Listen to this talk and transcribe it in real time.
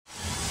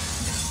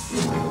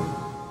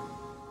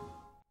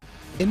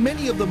In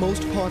many of the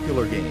most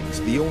popular games,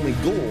 the only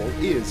goal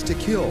is to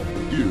kill.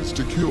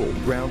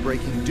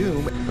 Groundbreaking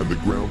Doom And the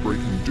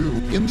groundbreaking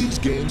Doom. In these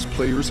games,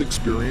 players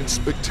experience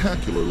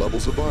spectacular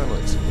levels of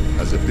violence,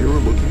 as if they were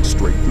looking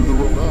straight through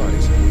their own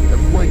eyes,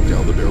 and right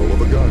down the barrel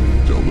of a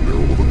gun.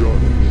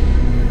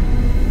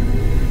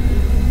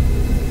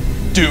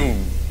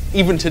 Doom.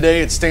 Even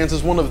today, it stands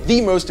as one of the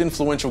most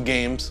influential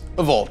games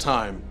of all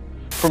time.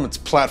 From its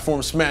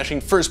platform-smashing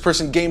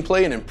first-person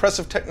gameplay and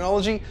impressive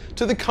technology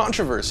to the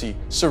controversy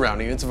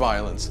surrounding its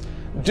violence,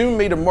 Doom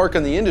made a mark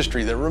on the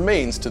industry that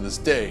remains to this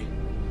day.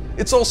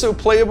 It's also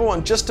playable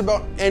on just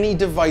about any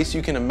device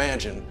you can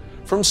imagine.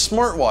 From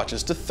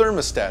smartwatches to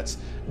thermostats,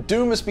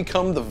 Doom has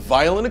become the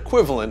violent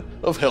equivalent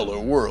of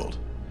Hello World.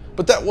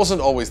 But that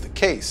wasn't always the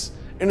case.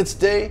 In its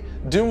day,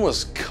 Doom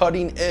was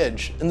cutting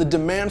edge, and the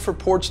demand for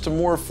ports to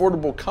more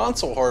affordable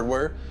console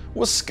hardware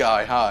was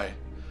sky high.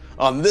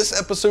 On this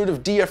episode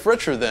of DF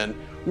Retro then,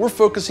 we're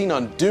focusing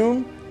on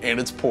Doom and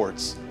its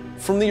ports.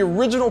 From the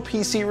original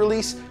PC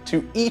release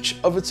to each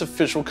of its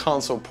official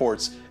console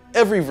ports,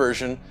 every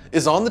version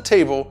is on the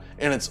table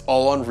and it's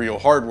all on real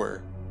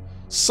hardware.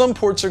 Some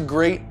ports are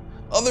great,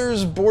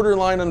 others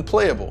borderline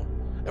unplayable,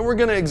 and we're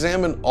going to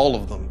examine all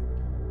of them.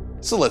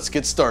 So let's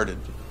get started.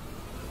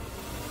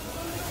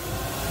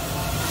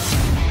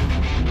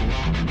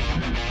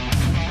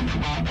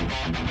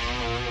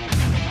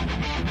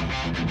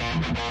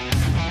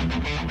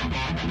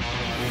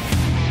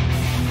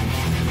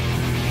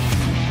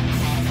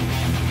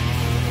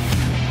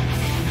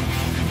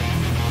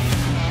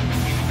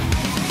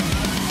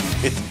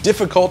 It's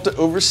difficult to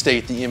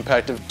overstate the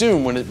impact of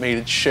Doom when it made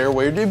its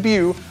shareware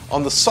debut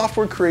on the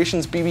Software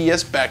Creations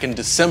BBS back in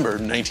December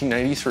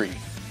 1993.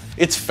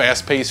 Its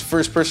fast-paced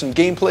first-person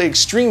gameplay,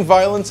 extreme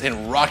violence,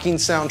 and rocking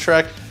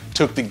soundtrack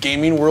took the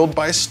gaming world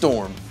by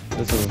storm.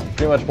 This is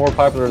pretty much more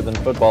popular than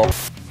football.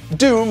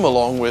 Doom,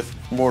 along with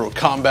Mortal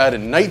Kombat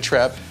and Night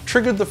Trap,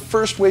 triggered the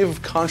first wave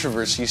of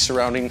controversy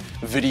surrounding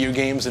video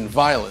games and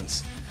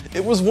violence.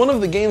 It was one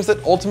of the games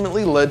that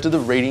ultimately led to the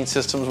rating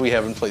systems we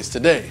have in place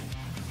today.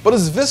 But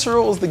as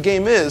visceral as the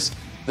game is,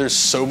 there's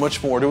so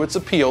much more to its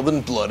appeal than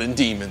blood and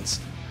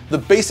demons. The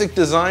basic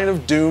design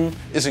of Doom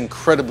is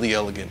incredibly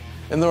elegant,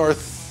 and there are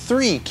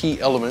three key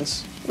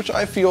elements which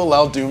I feel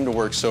allow Doom to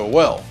work so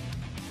well.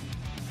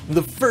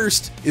 The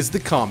first is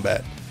the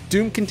combat.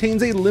 Doom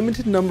contains a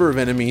limited number of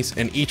enemies,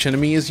 and each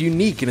enemy is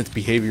unique in its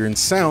behavior and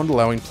sound,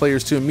 allowing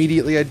players to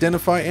immediately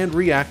identify and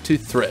react to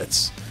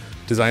threats.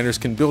 Designers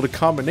can build a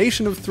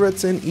combination of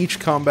threats in each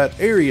combat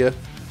area,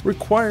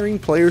 requiring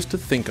players to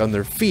think on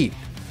their feet.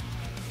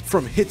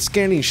 From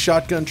hit-scanning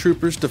shotgun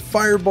troopers to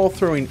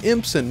fireball-throwing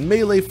imps and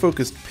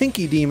melee-focused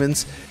pinky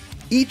demons,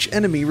 each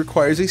enemy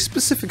requires a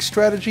specific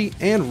strategy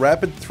and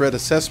rapid threat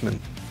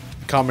assessment.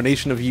 A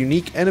combination of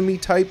unique enemy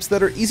types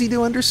that are easy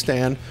to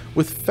understand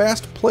with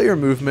fast player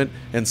movement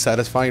and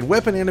satisfying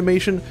weapon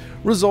animation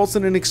results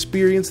in an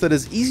experience that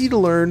is easy to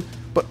learn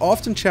but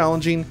often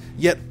challenging,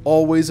 yet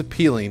always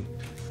appealing.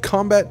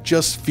 Combat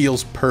just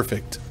feels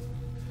perfect.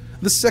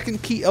 The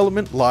second key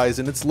element lies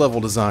in its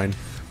level design.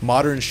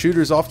 Modern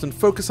shooters often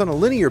focus on a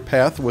linear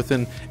path with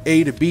an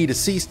A to B to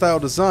C style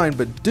design,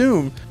 but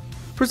Doom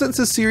presents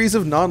a series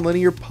of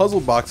non-linear puzzle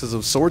boxes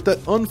of sort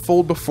that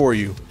unfold before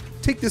you.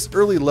 Take this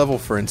early level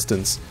for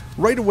instance.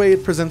 Right away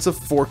it presents a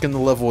fork in the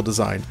level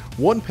design.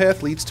 One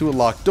path leads to a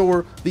locked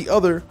door, the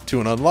other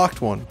to an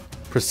unlocked one.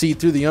 Proceed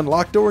through the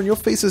unlocked door and you'll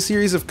face a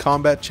series of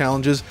combat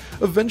challenges,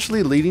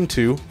 eventually leading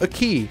to a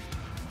key.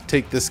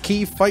 Take this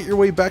key, fight your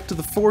way back to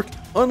the fork,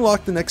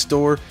 unlock the next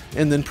door,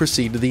 and then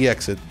proceed to the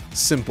exit.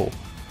 Simple.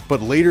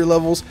 But later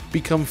levels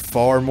become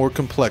far more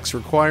complex,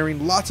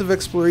 requiring lots of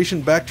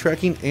exploration,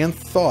 backtracking, and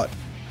thought.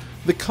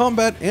 The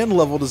combat and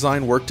level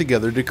design work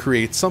together to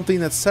create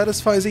something that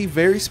satisfies a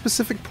very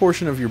specific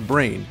portion of your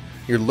brain.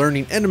 You're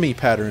learning enemy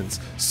patterns,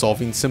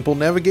 solving simple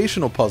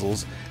navigational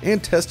puzzles,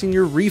 and testing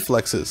your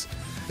reflexes.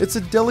 It's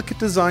a delicate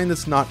design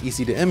that's not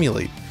easy to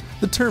emulate.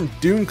 The term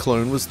Doom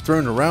clone was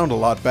thrown around a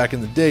lot back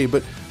in the day,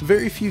 but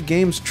very few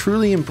games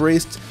truly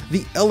embraced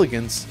the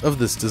elegance of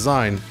this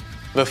design.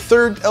 The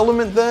third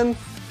element then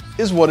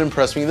is what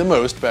impressed me the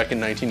most back in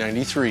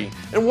 1993,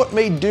 and what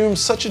made Doom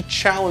such a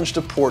challenge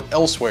to port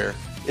elsewhere: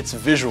 its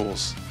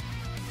visuals.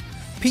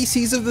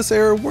 PCs of this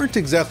era weren't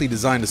exactly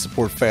designed to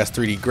support fast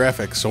 3D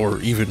graphics, or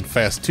even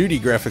fast 2D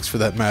graphics for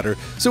that matter,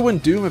 so when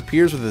Doom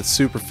appears with its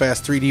super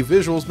fast 3D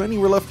visuals, many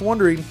were left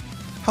wondering,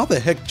 how the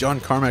heck John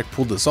Carmack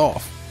pulled this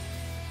off?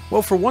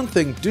 Well, for one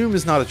thing, Doom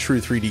is not a true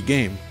 3D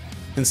game.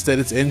 Instead,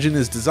 its engine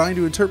is designed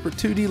to interpret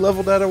 2D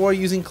level data while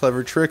using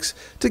clever tricks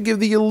to give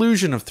the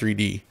illusion of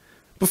 3D.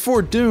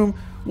 Before Doom,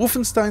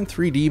 Wolfenstein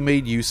 3D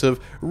made use of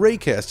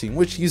raycasting,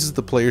 which uses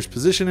the player's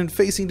position and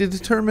facing to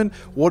determine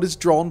what is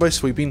drawn by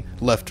sweeping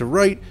left to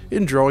right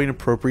and drawing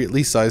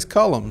appropriately sized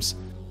columns.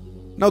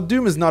 Now,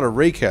 Doom is not a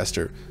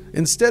raycaster,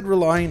 instead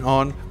relying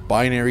on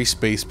binary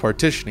space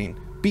partitioning.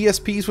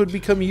 BSPs would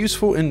become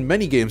useful in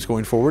many games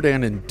going forward,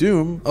 and in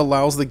Doom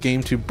allows the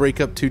game to break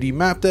up 2D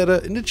map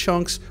data into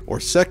chunks or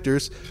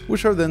sectors,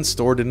 which are then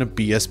stored in a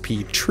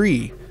BSP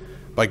tree.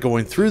 By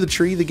going through the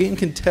tree, the game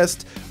can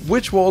test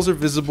which walls are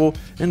visible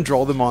and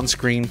draw them on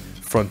screen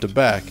front to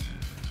back.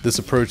 This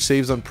approach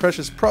saves on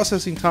precious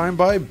processing time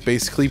by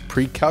basically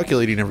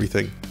pre-calculating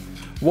everything.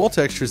 Wall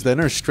textures then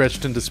are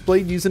stretched and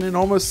displayed using an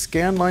almost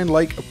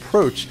scanline-like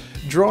approach,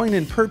 drawing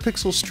in per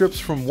pixel strips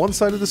from one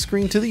side of the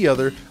screen to the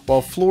other,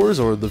 while floors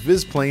or the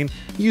viz plane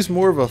use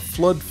more of a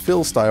flood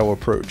fill style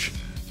approach.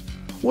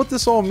 What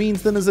this all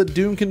means then is that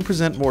Doom can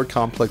present more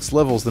complex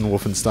levels than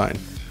Wolfenstein.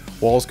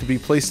 Walls could be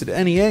placed at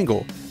any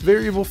angle,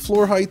 variable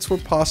floor heights were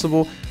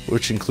possible,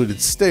 which included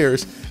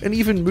stairs, and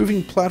even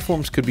moving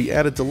platforms could be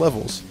added to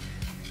levels.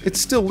 It's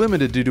still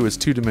limited due to its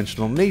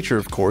two-dimensional nature,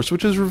 of course,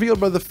 which is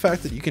revealed by the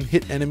fact that you can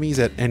hit enemies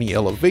at any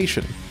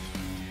elevation.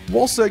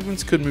 Wall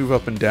segments could move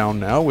up and down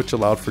now, which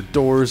allowed for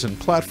doors and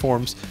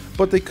platforms,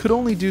 but they could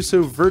only do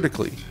so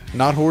vertically,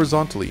 not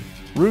horizontally.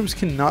 Rooms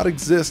cannot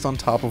exist on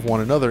top of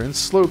one another, and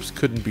slopes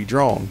couldn't be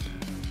drawn.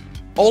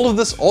 All of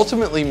this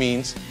ultimately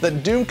means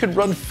that Doom could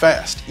run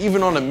fast,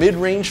 even on a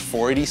mid-range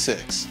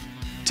 486.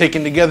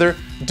 Taken together,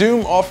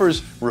 Doom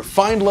offers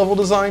refined level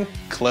design,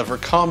 clever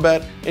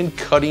combat, and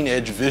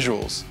cutting-edge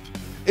visuals.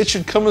 It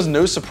should come as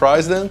no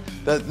surprise then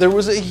that there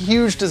was a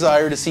huge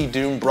desire to see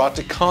Doom brought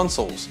to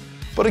consoles,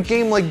 but a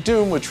game like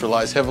Doom, which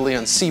relies heavily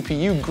on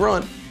CPU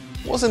grunt,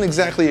 wasn't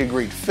exactly a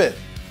great fit.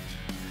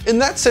 In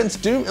that sense,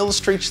 Doom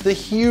illustrates the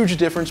huge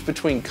difference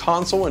between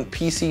console and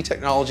PC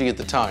technology at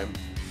the time.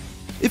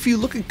 If you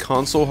look at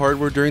console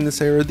hardware during this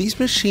era, these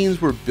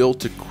machines were built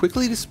to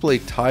quickly display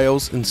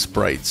tiles and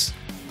sprites.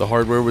 The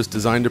hardware was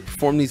designed to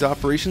perform these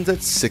operations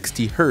at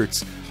 60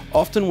 Hz,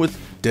 often with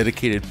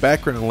dedicated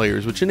background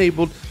layers which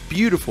enabled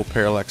beautiful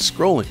parallax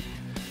scrolling.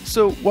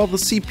 So while the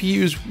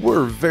CPUs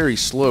were very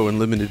slow and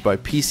limited by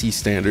PC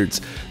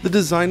standards, the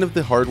design of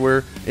the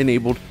hardware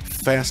enabled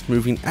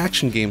fast-moving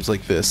action games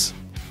like this.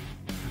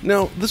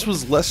 Now, this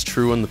was less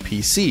true on the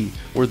PC,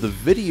 where the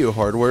video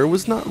hardware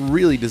was not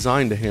really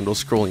designed to handle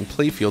scrolling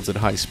playfields at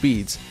high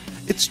speeds.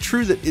 It's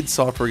true that id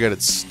Software got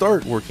its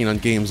start working on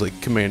games like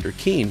Commander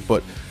Keen,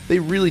 but they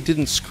really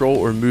didn't scroll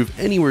or move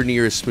anywhere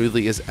near as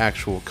smoothly as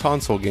actual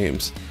console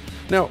games.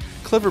 Now,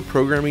 clever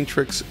programming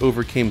tricks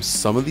overcame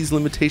some of these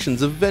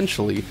limitations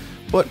eventually,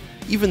 but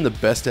even the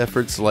best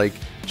efforts like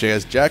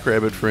Jazz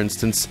Jackrabbit, for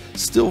instance,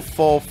 still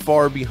fall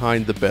far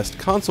behind the best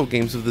console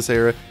games of this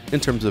era in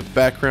terms of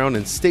background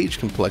and stage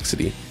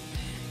complexity.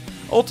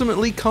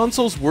 Ultimately,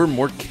 consoles were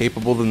more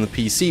capable than the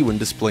PC when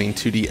displaying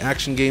 2D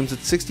action games at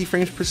 60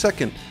 frames per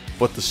second,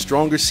 but the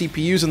stronger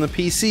CPUs on the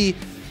PC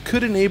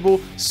could enable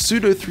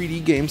pseudo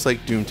 3D games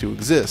like Doom to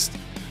exist.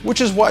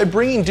 Which is why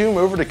bringing Doom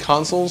over to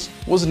consoles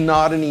was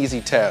not an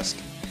easy task.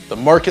 The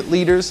market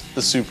leaders,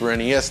 the Super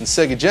NES and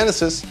Sega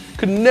Genesis,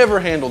 could never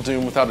handle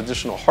Doom without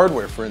additional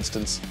hardware, for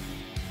instance.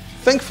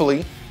 Thankfully,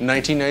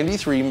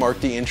 1993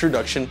 marked the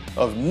introduction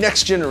of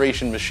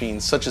next-generation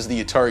machines such as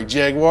the Atari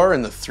Jaguar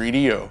and the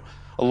 3DO,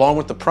 along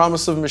with the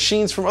promise of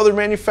machines from other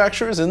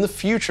manufacturers in the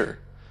future.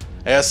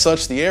 As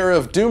such, the era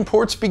of Doom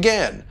ports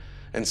began,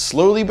 and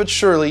slowly but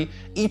surely,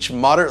 each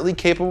moderately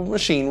capable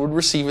machine would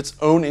receive its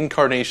own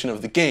incarnation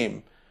of the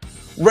game.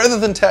 Rather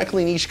than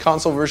tackling each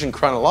console version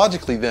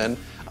chronologically then,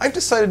 I've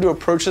decided to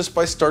approach this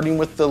by starting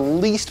with the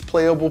least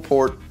playable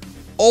port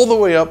all the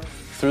way up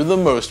through the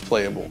most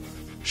playable.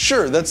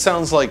 Sure, that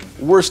sounds like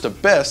worst to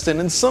best,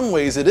 and in some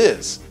ways it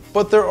is,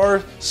 but there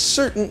are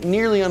certain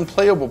nearly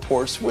unplayable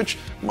ports which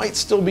might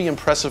still be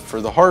impressive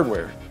for the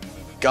hardware.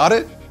 Got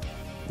it?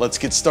 Let's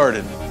get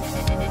started.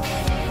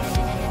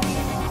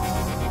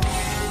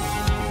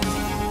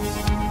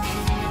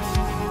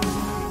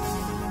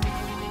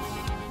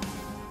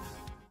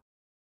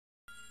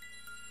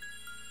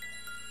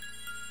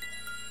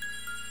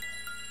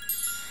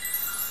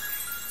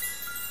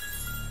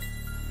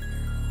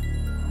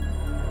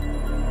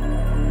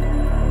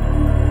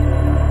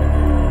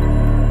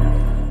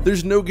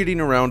 There's no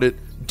getting around it,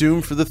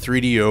 Doom for the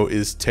 3DO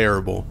is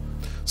terrible.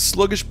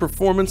 Sluggish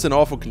performance and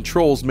awful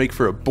controls make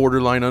for a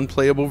borderline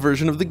unplayable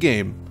version of the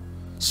game.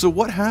 So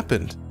what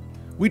happened?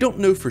 We don't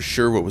know for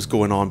sure what was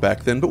going on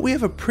back then, but we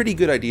have a pretty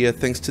good idea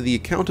thanks to the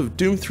account of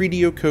Doom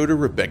 3DO coder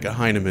Rebecca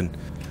Heinemann.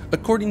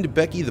 According to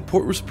Becky, the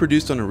port was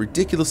produced on a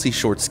ridiculously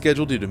short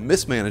schedule due to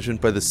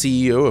mismanagement by the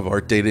CEO of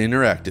Art Data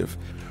Interactive,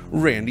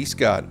 Randy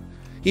Scott.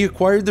 He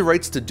acquired the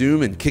rights to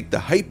Doom and kicked the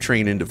hype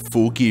train into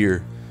full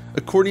gear.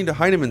 According to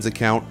Heinemann's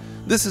account,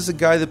 this is a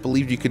guy that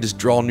believed you could just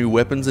draw new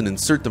weapons and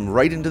insert them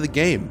right into the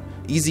game.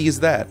 Easy as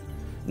that.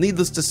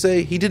 Needless to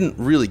say, he didn't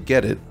really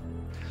get it.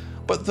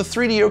 But the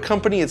 3DO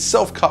company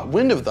itself caught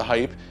wind of the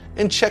hype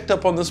and checked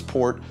up on this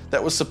port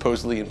that was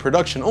supposedly in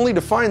production, only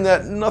to find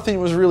that nothing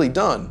was really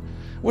done,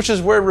 which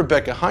is where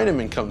Rebecca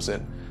Heinemann comes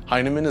in.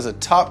 Heinemann is a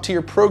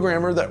top-tier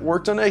programmer that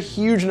worked on a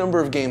huge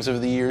number of games over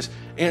the years,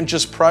 and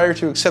just prior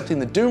to accepting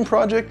the Doom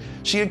project,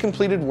 she had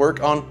completed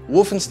work on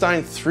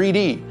Wolfenstein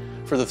 3D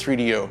for the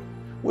 3DO,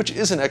 which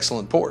is an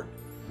excellent port.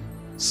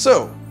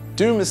 So,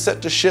 Doom is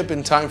set to ship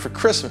in time for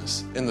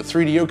Christmas, and the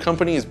 3DO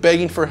company is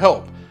begging for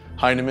help.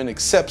 Heinemann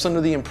accepts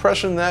under the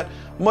impression that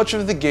much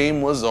of the game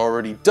was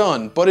already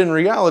done, but in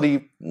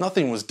reality,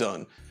 nothing was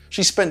done.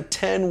 She spent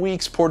 10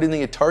 weeks porting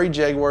the Atari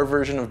Jaguar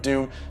version of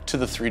Doom to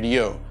the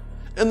 3DO,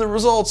 and the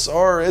results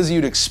are as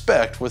you'd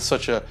expect with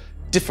such a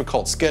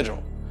difficult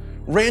schedule.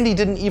 Randy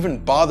didn't even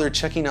bother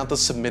checking out the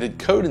submitted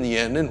code in the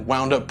end and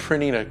wound up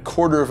printing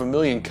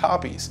 250,000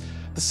 copies,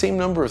 the same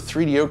number of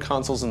 3DO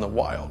consoles in the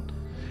wild.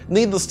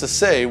 Needless to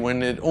say,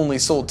 when it only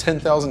sold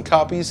 10,000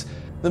 copies,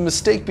 the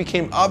mistake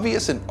became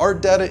obvious and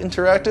Art Data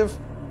Interactive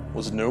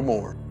was no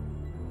more.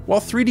 While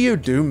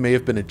 3DO Doom may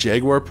have been a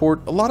Jaguar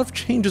port, a lot of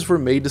changes were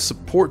made to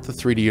support the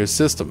 3DO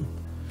system.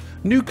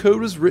 New code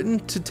was written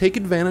to take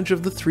advantage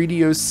of the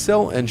 3DO's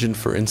cell engine,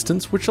 for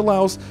instance, which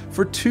allows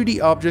for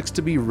 2D objects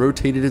to be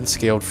rotated and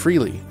scaled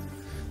freely.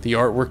 The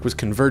artwork was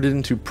converted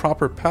into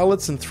proper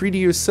palettes and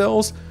 3DO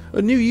cells,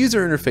 a new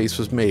user interface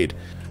was made,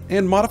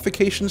 and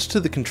modifications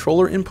to the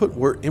controller input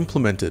were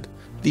implemented.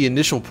 The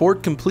initial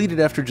port, completed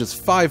after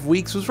just 5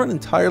 weeks, was run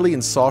entirely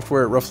in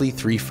software at roughly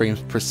 3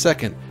 frames per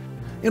second.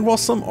 And while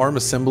some ARM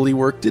assembly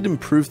work did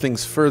improve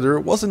things further,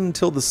 it wasn't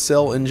until the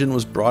cell engine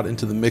was brought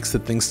into the mix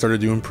that things started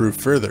to improve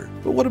further.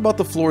 But what about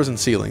the floors and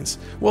ceilings?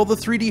 Well, the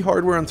 3D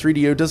hardware on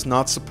 3DO does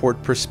not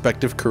support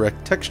perspective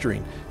correct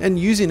texturing, and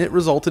using it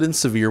resulted in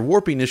severe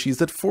warping issues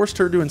that forced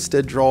her to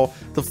instead draw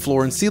the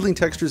floor and ceiling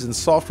textures in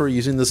software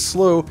using the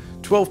slow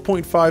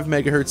 12.5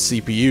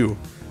 MHz CPU.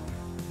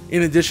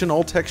 In addition,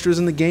 all textures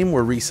in the game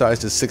were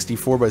resized as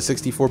 64 by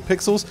 64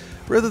 pixels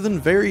rather than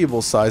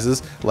variable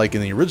sizes like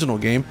in the original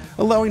game,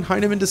 allowing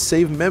Heinemann to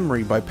save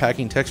memory by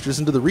packing textures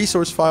into the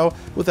resource file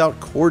without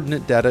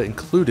coordinate data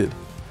included.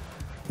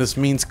 This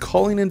means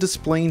calling and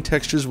displaying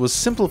textures was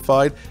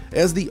simplified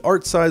as the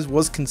art size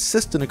was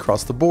consistent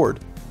across the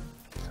board.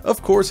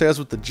 Of course, as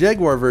with the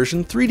Jaguar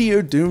version,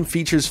 3DO Doom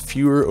features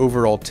fewer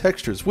overall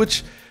textures,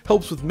 which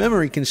helps with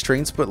memory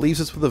constraints but leaves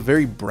us with a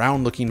very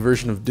brown looking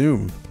version of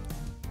Doom.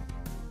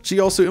 She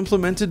also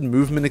implemented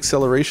movement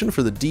acceleration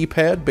for the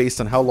D-pad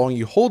based on how long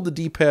you hold the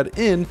D-pad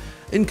in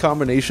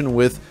combination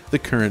with the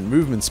current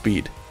movement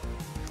speed.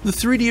 The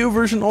 3DO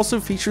version also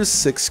features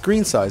 6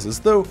 screen sizes,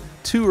 though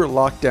 2 are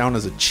locked down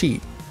as a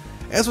cheat.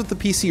 As with the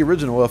PC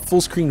original, a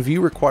full screen view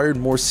required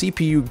more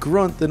CPU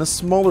grunt than a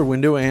smaller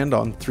window, and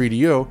on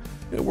 3DO,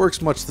 it works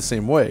much the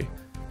same way.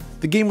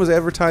 The game was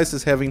advertised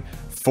as having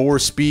 4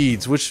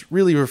 speeds, which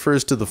really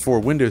refers to the 4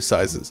 window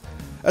sizes.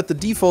 At the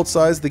default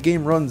size, the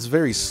game runs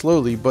very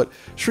slowly, but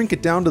shrink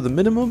it down to the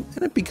minimum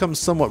and it becomes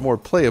somewhat more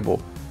playable.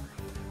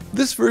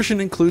 This version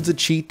includes a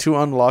cheat to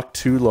unlock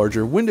 2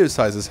 larger window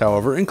sizes,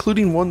 however,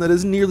 including one that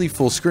is nearly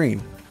full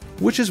screen,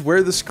 which is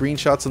where the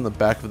screenshots on the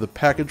back of the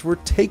package were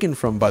taken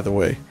from, by the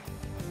way.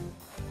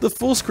 The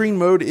full screen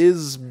mode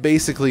is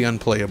basically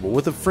unplayable,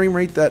 with a frame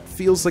rate that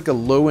feels like a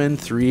low-end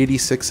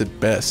 386 at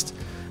best.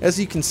 As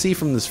you can see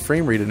from this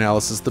frame rate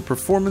analysis, the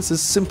performance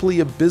is simply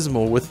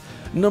abysmal, with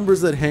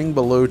numbers that hang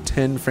below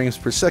 10 frames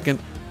per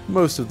second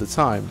most of the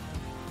time.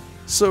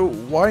 So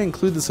why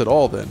include this at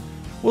all then?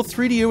 Well,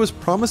 3DO was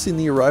promising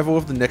the arrival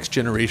of the next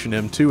generation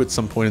M2 at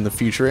some point in the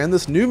future, and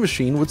this new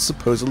machine would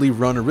supposedly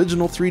run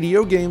original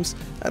 3DO games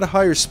at a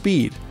higher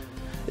speed.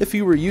 If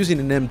you were using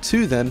an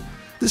M2 then,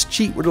 this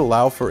cheat would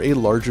allow for a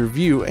larger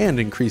view and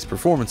increased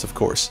performance, of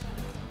course.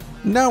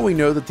 Now we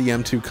know that the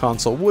M2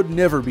 console would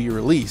never be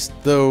released,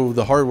 though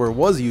the hardware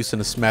was used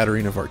in a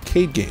smattering of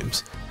arcade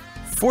games.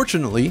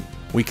 Fortunately,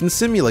 we can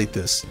simulate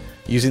this.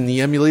 Using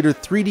the emulator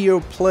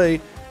 3DO Play,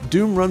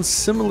 Doom runs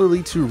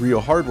similarly to real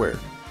hardware.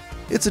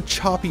 It's a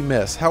choppy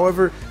mess,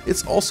 however,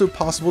 it's also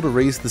possible to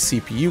raise the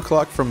CPU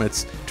clock from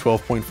its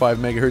 12.5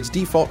 MHz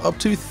default up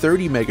to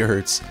 30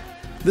 MHz.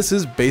 This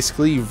is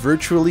basically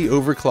virtually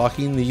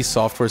overclocking the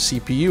software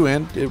CPU,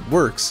 and it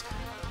works.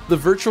 The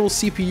virtual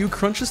CPU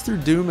crunches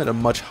through Doom at a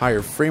much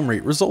higher frame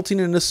rate, resulting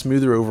in a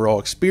smoother overall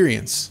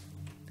experience.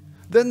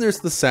 Then there's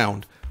the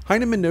sound.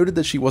 Heinemann noted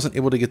that she wasn't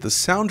able to get the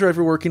sound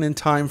driver working in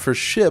time for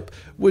ship,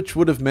 which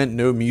would have meant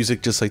no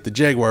music just like the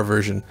Jaguar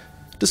version.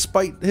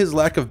 Despite his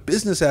lack of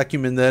business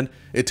acumen then,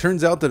 it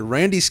turns out that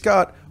Randy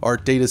Scott,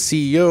 Art Data's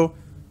CEO,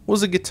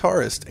 was a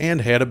guitarist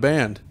and had a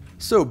band.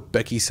 So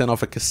Becky sent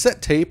off a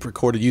cassette tape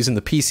recorded using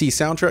the PC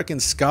soundtrack,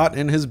 and Scott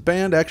and his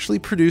band actually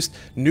produced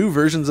new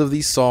versions of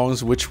these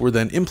songs, which were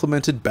then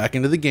implemented back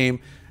into the game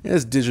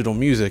as digital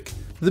music.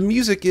 The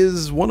music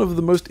is one of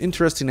the most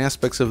interesting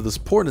aspects of this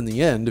port in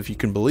the end, if you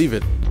can believe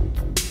it.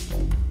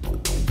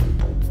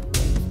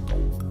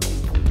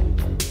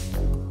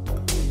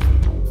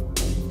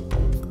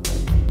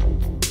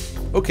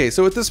 Okay,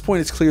 so at this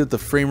point it's clear that the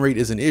frame rate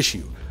is an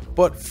issue,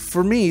 but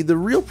for me, the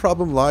real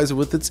problem lies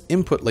with its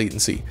input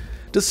latency.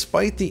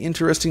 Despite the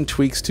interesting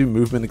tweaks to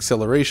movement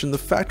acceleration, the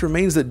fact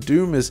remains that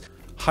Doom is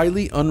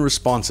highly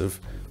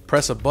unresponsive.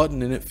 Press a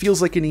button and it feels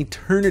like an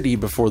eternity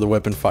before the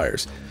weapon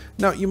fires.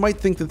 Now, you might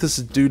think that this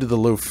is due to the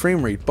low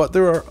frame rate, but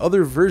there are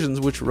other versions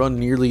which run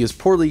nearly as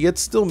poorly yet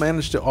still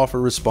manage to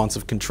offer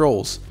responsive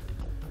controls.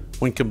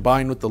 When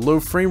combined with the low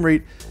frame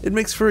rate, it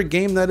makes for a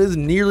game that is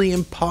nearly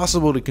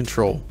impossible to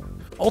control.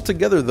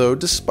 Altogether though,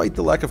 despite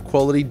the lack of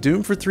quality,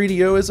 Doom for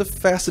 3DO is a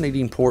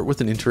fascinating port with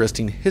an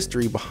interesting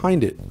history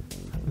behind it.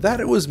 That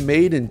it was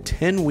made in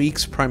 10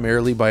 weeks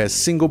primarily by a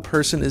single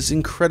person is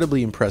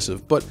incredibly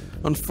impressive, but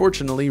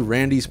unfortunately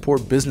Randy's poor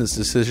business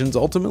decisions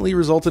ultimately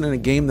resulted in a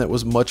game that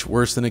was much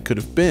worse than it could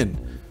have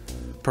been.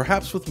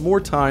 Perhaps with more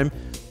time,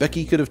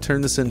 Becky could have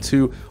turned this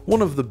into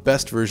one of the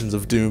best versions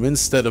of Doom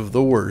instead of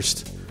the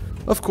worst.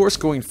 Of course,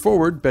 going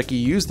forward, Becky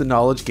used the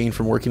knowledge gained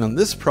from working on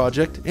this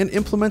project and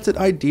implemented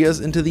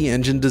ideas into the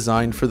engine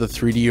designed for the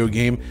 3DO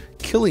game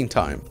Killing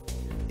Time.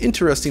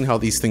 Interesting how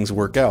these things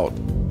work out.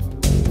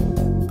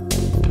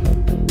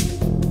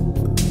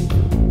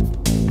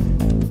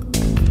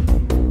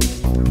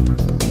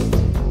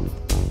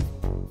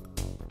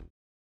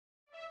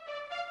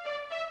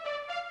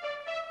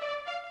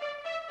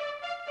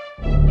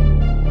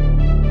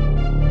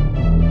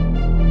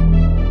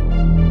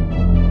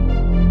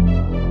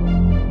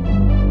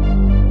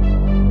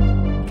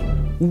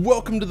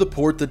 Welcome to the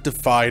port that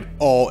defied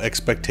all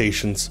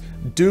expectations,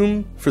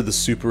 Doom for the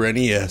Super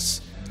NES.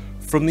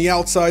 From the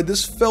outside,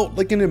 this felt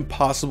like an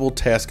impossible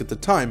task at the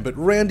time, but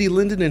Randy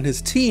Linden and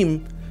his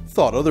team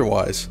thought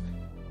otherwise.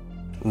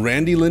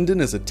 Randy Linden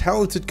is a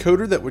talented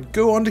coder that would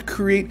go on to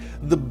create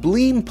the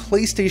Bleem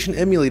PlayStation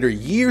emulator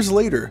years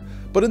later,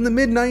 but in the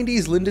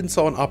mid-90s, Linden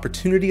saw an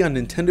opportunity on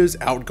Nintendo's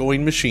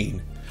outgoing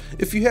machine.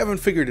 If you haven't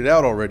figured it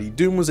out already,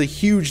 Doom was a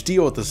huge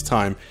deal at this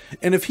time,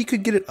 and if he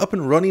could get it up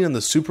and running on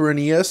the Super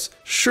NES,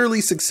 surely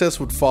success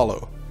would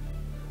follow.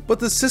 But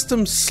the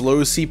system's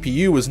slow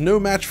CPU was no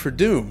match for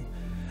Doom,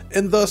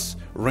 and thus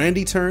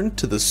Randy turned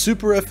to the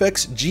Super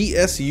FX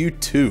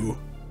GSU-2.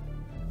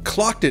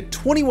 Clocked at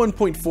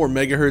 21.4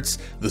 MHz,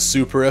 the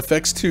Super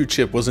FX2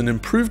 chip was an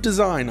improved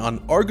design on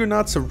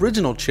Argonaut's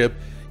original chip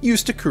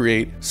used to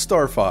create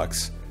Star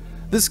Fox.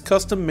 This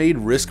custom-made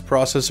RISC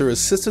processor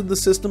assisted the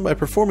system by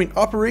performing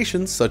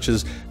operations such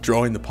as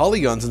drawing the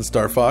polygons in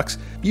Star Fox,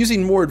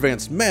 using more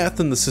advanced math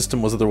than the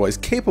system was otherwise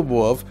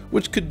capable of,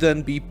 which could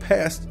then be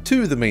passed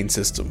to the main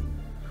system.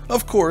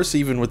 Of course,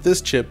 even with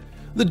this chip,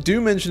 the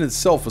Doom engine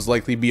itself was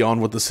likely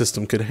beyond what the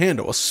system could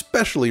handle,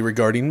 especially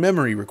regarding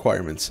memory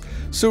requirements,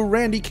 so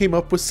Randy came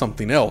up with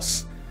something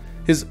else.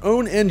 His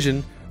own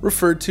engine,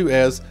 referred to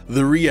as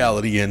the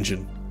Reality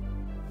Engine.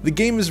 The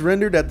game is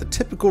rendered at the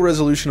typical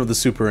resolution of the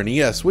Super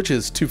NES, which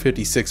is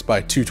 256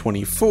 by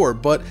 224,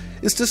 but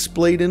is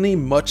displayed in a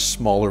much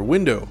smaller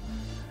window.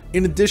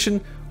 In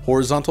addition,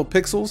 horizontal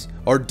pixels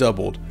are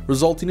doubled,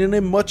 resulting in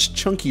a much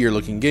chunkier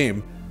looking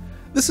game.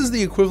 This is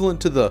the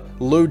equivalent to the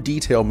low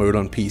detail mode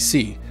on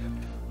PC.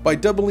 By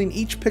doubling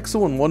each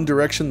pixel in one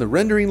direction, the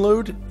rendering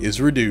load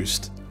is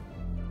reduced.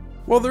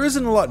 While there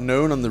isn't a lot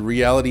known on the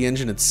Reality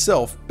Engine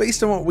itself,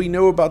 based on what we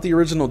know about the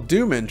original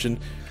Doom engine,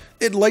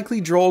 it likely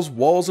draws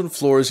walls and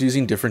floors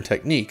using different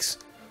techniques.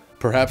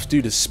 Perhaps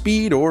due to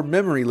speed or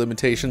memory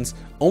limitations,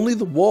 only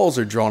the walls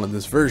are drawn in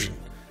this version.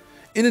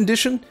 In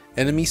addition,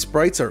 enemy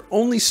sprites are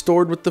only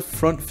stored with the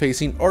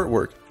front-facing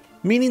artwork,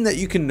 meaning that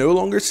you can no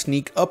longer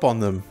sneak up on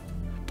them.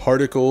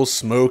 Particles,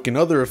 smoke, and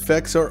other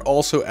effects are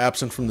also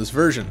absent from this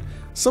version,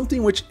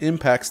 something which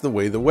impacts the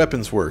way the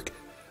weapons work.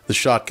 The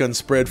shotgun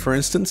spread, for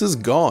instance, is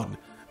gone,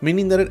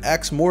 meaning that it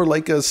acts more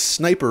like a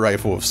sniper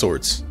rifle of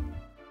sorts.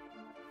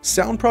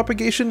 Sound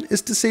propagation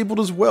is disabled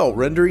as well,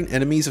 rendering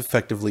enemies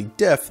effectively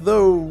deaf,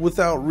 though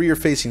without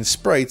rear-facing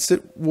sprites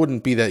it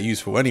wouldn't be that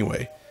useful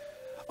anyway.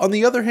 On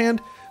the other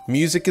hand,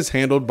 music is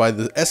handled by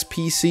the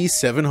SPC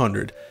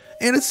 700,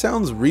 and it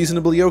sounds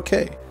reasonably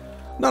okay.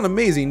 Not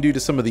amazing due to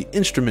some of the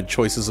instrument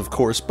choices of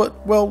course,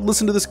 but well,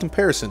 listen to this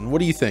comparison, what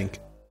do you think?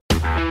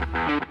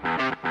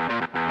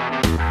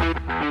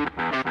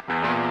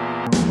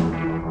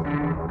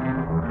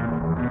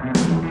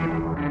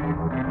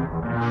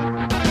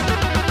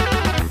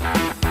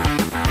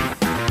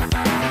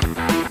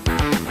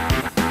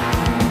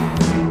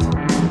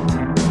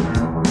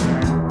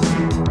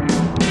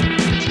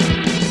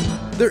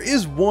 There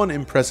is one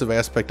impressive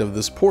aspect of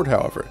this port,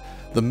 however,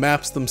 the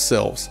maps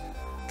themselves.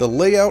 The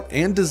layout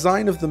and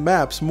design of the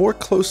maps more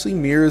closely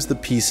mirrors the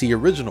PC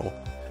original.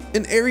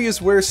 In areas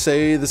where,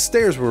 say, the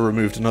stairs were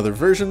removed in other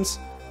versions,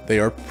 they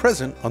are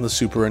present on the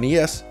Super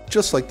NES,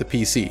 just like the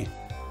PC.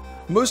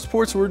 Most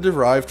ports were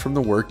derived from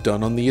the work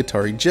done on the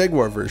Atari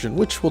Jaguar version,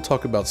 which we'll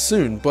talk about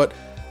soon, but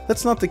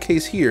that's not the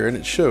case here, and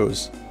it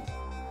shows.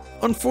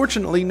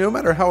 Unfortunately, no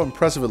matter how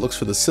impressive it looks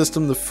for the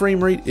system, the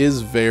frame rate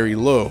is very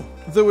low,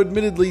 though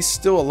admittedly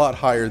still a lot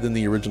higher than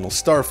the original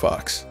Star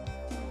Fox.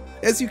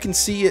 As you can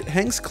see, it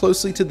hangs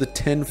closely to the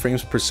 10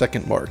 frames per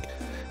second mark.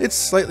 It's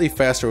slightly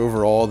faster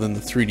overall than the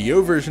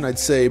 3DO version, I'd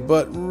say,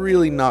 but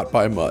really not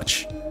by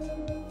much.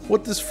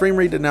 What this frame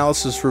rate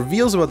analysis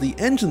reveals about the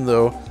engine,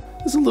 though,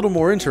 is a little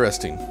more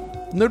interesting.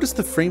 Notice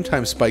the frame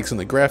time spikes in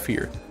the graph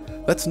here.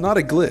 That's not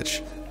a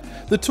glitch.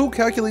 The tool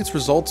calculates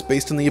results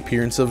based on the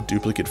appearance of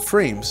duplicate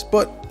frames,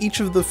 but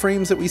each of the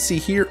frames that we see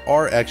here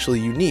are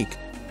actually unique.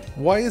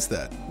 Why is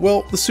that?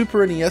 Well, the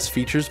Super NES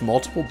features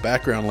multiple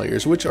background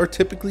layers which are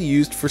typically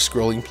used for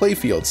scrolling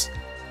playfields.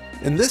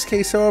 In this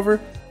case,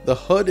 however, the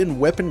HUD and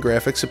weapon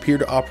graphics appear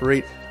to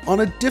operate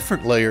on a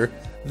different layer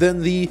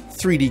than the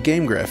 3D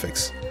game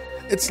graphics.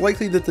 it's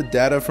likely that the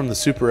data from the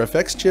Super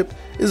FX chip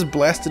is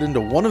blasted into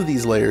one of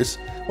these layers,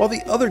 while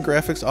the other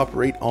graphics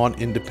operate on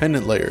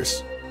independent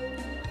layers.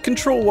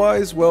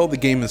 Control-wise, well, the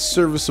game is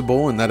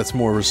serviceable in that it's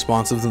more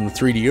responsive than the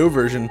 3DO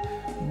version,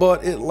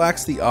 but it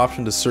lacks the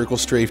option to circle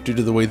strafe due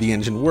to the way the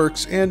engine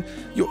works, and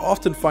you'll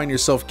often find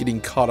yourself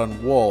getting caught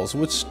on walls,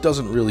 which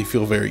doesn't really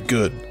feel very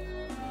good.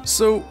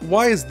 So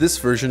why is this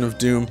version of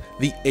Doom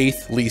the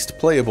 8th least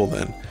playable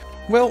then?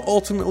 Well,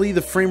 ultimately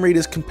the frame rate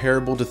is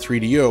comparable to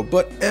 3DO,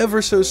 but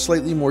ever so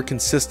slightly more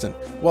consistent,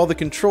 while the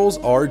controls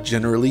are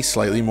generally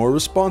slightly more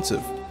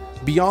responsive.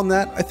 Beyond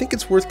that, I think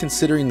it's worth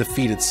considering the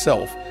feat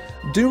itself.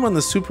 Doom on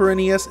the Super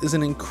NES is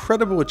an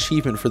incredible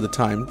achievement for the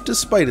time,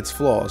 despite its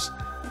flaws.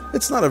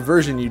 It's not a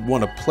version you'd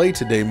want to play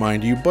today,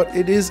 mind you, but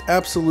it is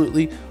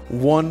absolutely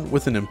one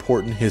with an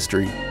important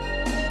history.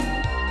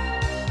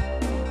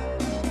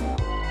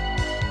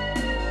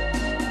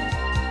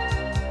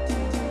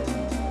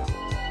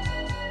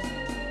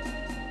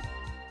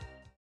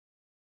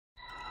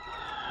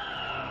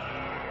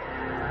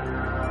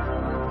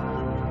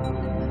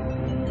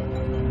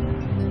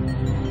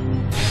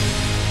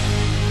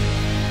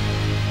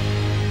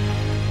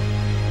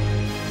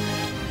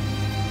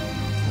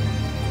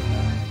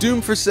 Doom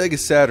for Sega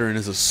Saturn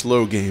is a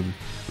slow game.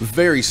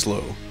 Very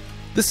slow.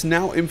 This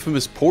now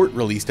infamous port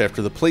released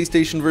after the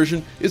PlayStation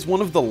version is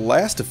one of the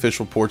last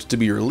official ports to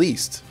be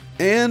released,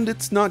 and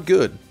it's not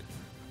good.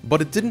 But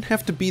it didn't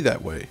have to be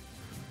that way.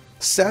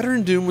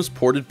 Saturn Doom was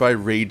ported by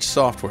Rage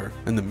Software,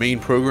 and the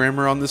main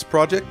programmer on this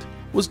project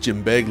was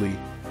Jim Begley.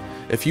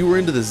 If you were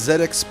into the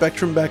ZX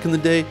Spectrum back in the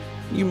day,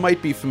 you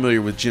might be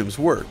familiar with Jim's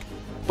work,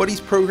 but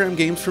he's programmed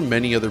games for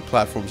many other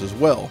platforms as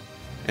well,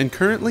 and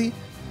currently,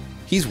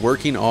 he's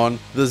working on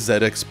the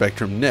ZX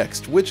Spectrum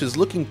next, which is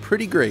looking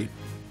pretty great.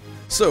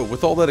 So,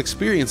 with all that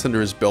experience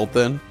under his belt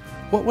then,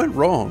 what went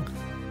wrong?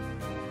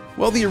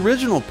 Well, the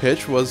original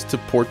pitch was to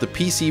port the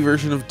PC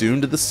version of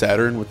Doom to the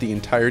Saturn with the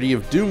entirety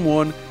of Doom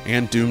 1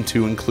 and Doom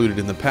 2 included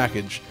in the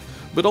package,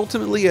 but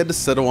ultimately had to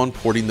settle on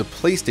porting the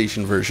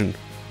PlayStation version.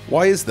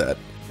 Why is that?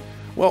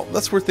 Well,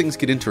 that's where things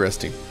get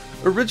interesting.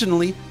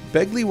 Originally,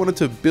 Begley wanted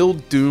to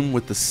build Doom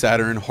with the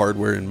Saturn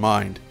hardware in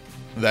mind.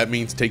 That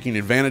means taking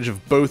advantage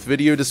of both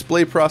video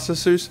display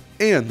processors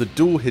and the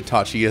dual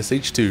Hitachi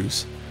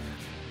SH2s.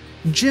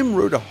 Jim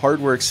wrote a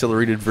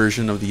hardware-accelerated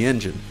version of the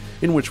engine,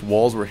 in which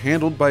walls were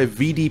handled by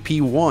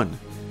VDP-1.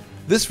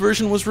 This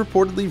version was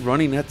reportedly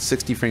running at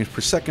 60 frames per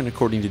second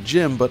according to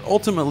Jim, but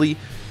ultimately,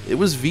 it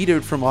was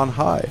vetoed from on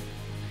high.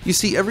 You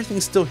see,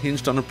 everything still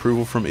hinged on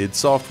approval from id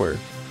Software.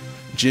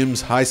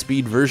 Jim's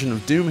high-speed version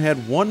of Doom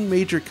had one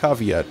major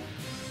caveat: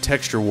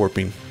 texture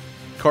warping.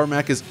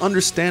 Carmack is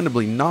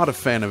understandably not a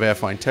fan of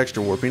affine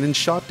texture warping and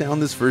shot down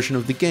this version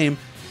of the game,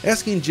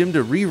 asking Jim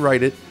to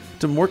rewrite it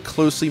to more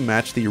closely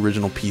match the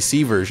original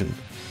PC version.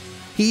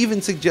 He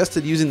even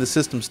suggested using the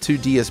system's two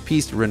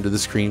DSPs to render the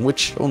screen,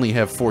 which only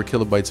have 4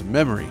 kilobytes of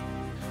memory.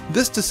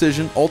 This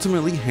decision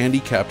ultimately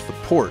handicapped the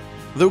port,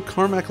 though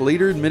Carmack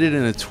later admitted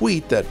in a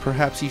tweet that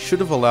perhaps he should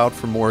have allowed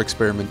for more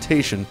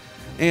experimentation,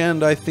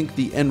 and I think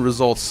the end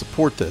results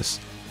support this.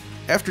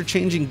 After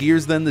changing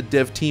gears then, the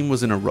dev team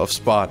was in a rough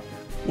spot.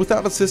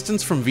 Without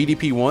assistance from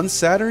VDP-1,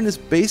 Saturn is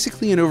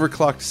basically an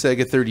overclocked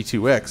Sega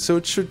 32X, so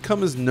it should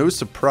come as no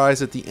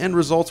surprise that the end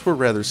results were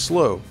rather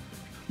slow.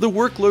 The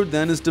workload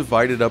then is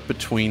divided up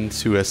between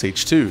two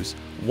SH2s.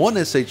 One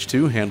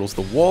SH2 handles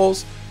the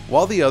walls,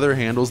 while the other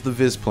handles the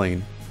viz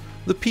plane.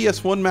 The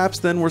PS1 maps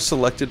then were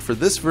selected for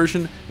this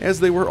version as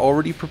they were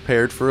already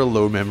prepared for a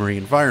low memory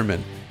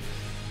environment.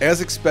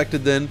 As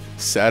expected then,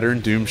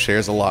 Saturn Doom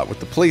shares a lot with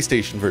the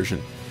PlayStation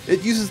version.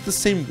 It uses the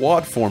same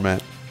WAD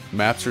format.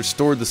 Maps are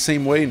stored the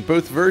same way in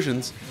both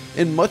versions,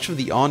 and much of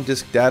the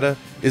on-disk data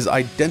is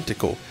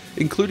identical,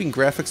 including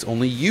graphics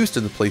only used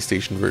in the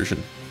PlayStation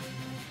version.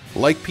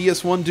 Like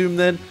PS1 Doom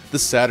then, the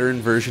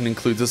Saturn version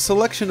includes a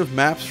selection of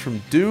maps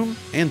from Doom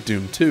and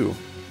Doom 2.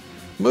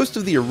 Most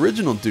of the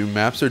original Doom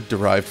maps are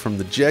derived from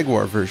the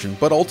Jaguar version,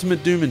 but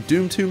Ultimate Doom and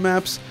Doom 2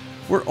 maps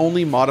were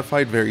only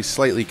modified very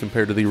slightly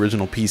compared to the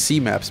original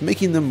PC maps,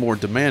 making them more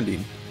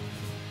demanding.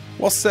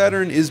 While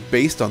Saturn is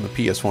based on the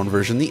PS1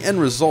 version, the end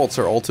results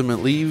are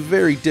ultimately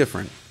very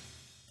different.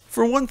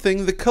 For one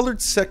thing, the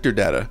colored sector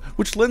data,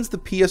 which lends the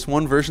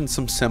PS1 version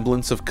some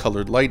semblance of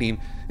colored lighting,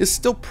 is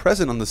still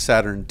present on the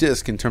Saturn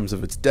disc in terms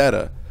of its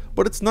data,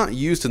 but it's not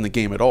used in the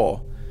game at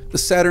all. The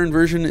Saturn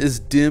version is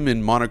dim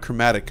and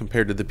monochromatic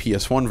compared to the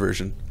PS1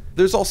 version.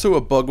 There's also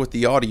a bug with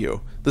the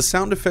audio. The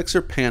sound effects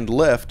are panned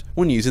left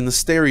when using the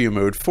stereo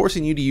mode,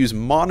 forcing you to use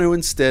mono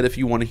instead if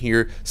you want to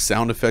hear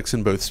sound effects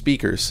in both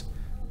speakers.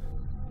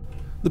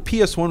 The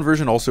PS1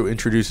 version also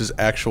introduces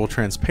actual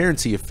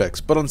transparency effects,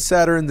 but on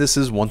Saturn this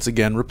is once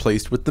again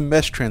replaced with the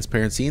mesh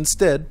transparency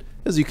instead,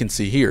 as you can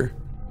see here.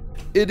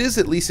 It is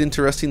at least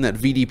interesting that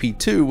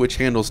VDP-2, which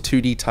handles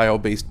 2D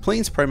tile-based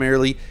planes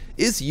primarily,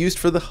 is used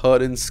for the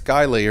HUD and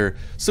sky layer,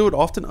 so it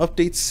often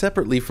updates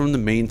separately from the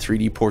main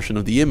 3D portion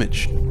of the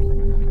image.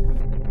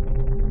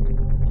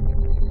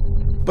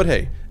 But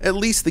hey, at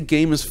least the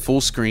game is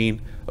full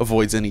screen,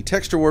 avoids any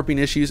texture warping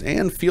issues,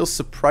 and feels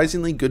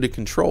surprisingly good to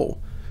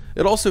control. It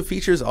It also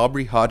features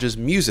Aubrey Hodges'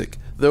 music,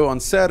 though on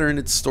Saturn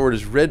it's stored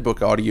as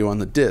Redbook audio on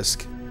the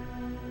disc.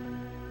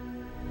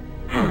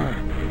 The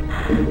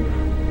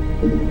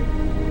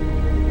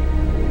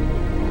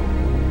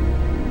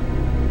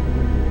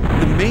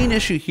main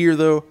issue here,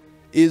 though,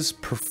 is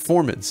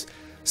performance.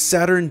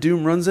 Saturn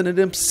Doom runs at an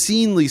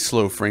obscenely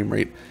slow frame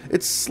rate.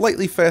 It's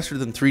slightly faster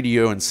than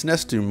 3DO and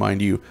SNES Doom,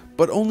 mind you,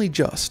 but only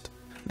just.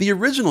 The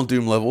original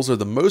Doom levels are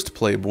the most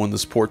playable in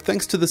this port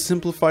thanks to the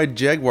simplified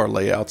Jaguar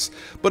layouts,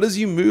 but as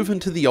you move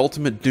into the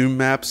Ultimate Doom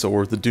maps,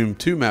 or the Doom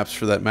 2 maps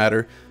for that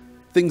matter,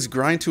 things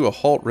grind to a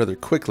halt rather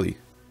quickly.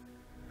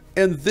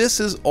 And this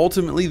is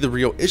ultimately the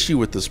real issue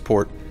with this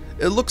port.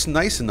 It looks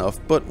nice enough,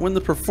 but when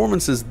the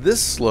performance is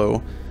this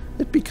slow,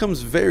 it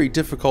becomes very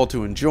difficult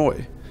to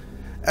enjoy.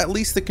 At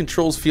least the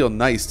controls feel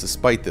nice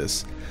despite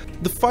this.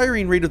 The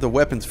firing rate of the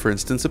weapons, for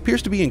instance,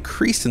 appears to be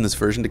increased in this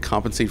version to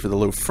compensate for the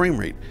low frame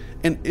rate,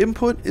 and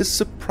input is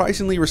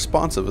surprisingly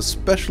responsive,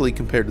 especially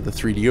compared to the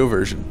 3DO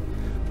version.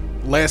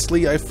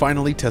 Lastly, I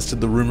finally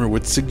tested the rumor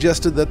which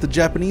suggested that the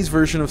Japanese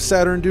version of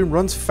Saturn Doom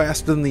runs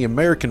faster than the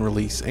American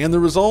release, and the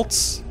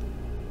results?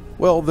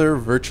 Well, they're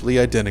virtually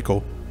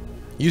identical.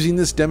 Using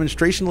this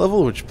demonstration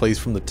level, which plays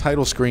from the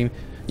title screen,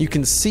 you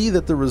can see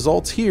that the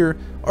results here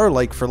are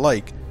like for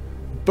like.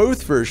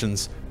 Both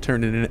versions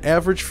turned in an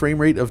average frame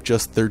rate of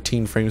just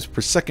 13 frames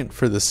per second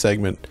for this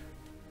segment.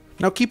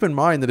 Now keep in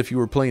mind that if you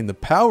were playing the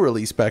PAL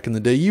release back in the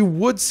day, you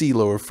would see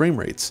lower frame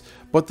rates,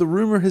 but the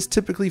rumor has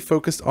typically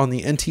focused on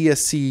the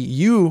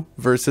NTSC-U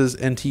versus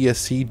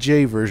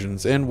NTSC-J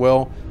versions, and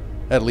well,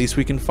 at least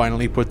we can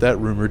finally put that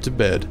rumor to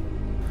bed.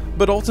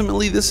 But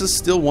ultimately, this is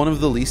still one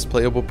of the least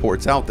playable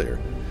ports out there.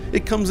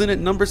 It comes in at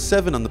number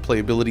 7 on the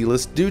playability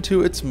list due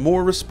to its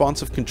more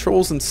responsive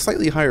controls and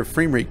slightly higher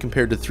frame rate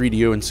compared to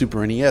 3DO and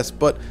Super NES,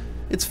 but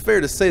it's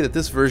fair to say that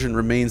this version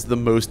remains the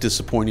most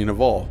disappointing of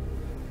all.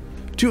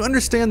 To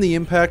understand the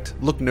impact,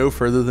 look no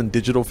further than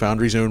Digital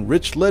Foundry's own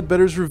Rich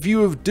Ledbetter's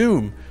review of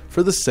Doom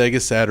for the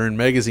Sega Saturn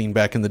magazine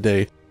back in the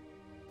day.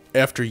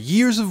 After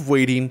years of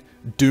waiting,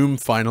 Doom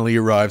finally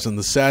arrives on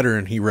the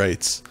Saturn, he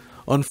writes.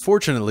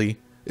 Unfortunately,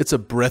 it's a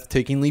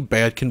breathtakingly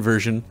bad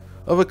conversion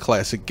of a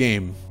classic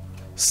game.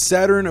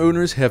 Saturn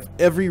owners have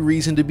every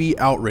reason to be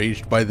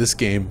outraged by this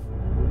game.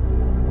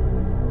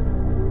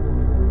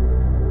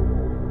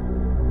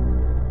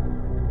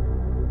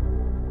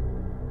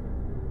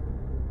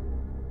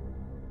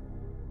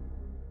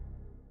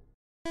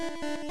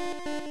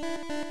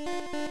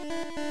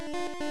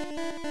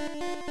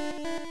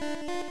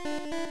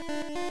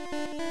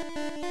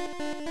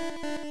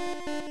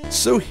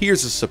 So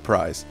here's a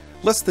surprise.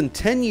 Less than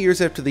 10 years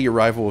after the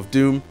arrival of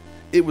Doom,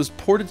 it was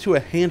ported to a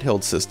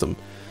handheld system.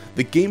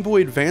 The Game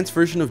Boy Advance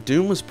version of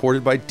Doom was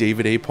ported by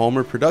David A.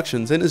 Palmer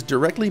Productions and is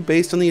directly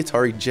based on the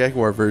Atari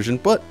Jaguar version,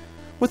 but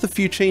with a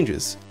few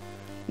changes.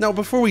 Now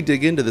before we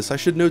dig into this, I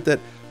should note that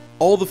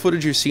all the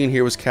footage you're seeing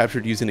here was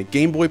captured using a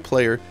Game Boy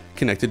player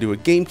connected to a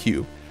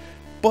GameCube.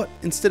 But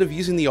instead of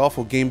using the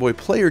awful Game Boy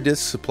player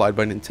discs supplied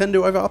by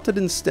Nintendo, I've opted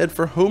instead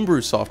for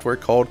homebrew software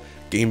called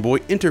Game Boy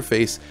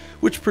Interface,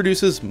 which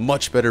produces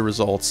much better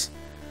results.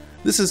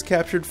 This is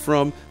captured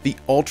from the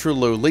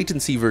ultra-low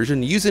latency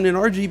version using an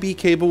RGB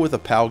cable with a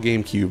PAL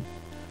GameCube.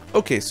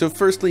 Okay, so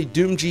firstly,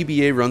 Doom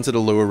GBA runs at a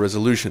lower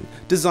resolution,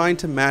 designed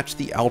to match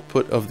the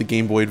output of the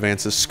Game Boy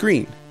Advance's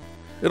screen.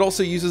 It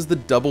also uses the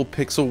double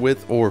pixel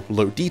width or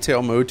low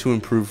detail mode to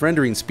improve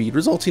rendering speed,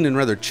 resulting in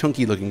rather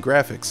chunky looking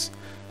graphics.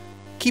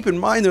 Keep in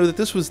mind though that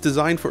this was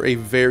designed for a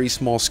very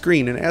small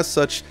screen, and as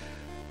such,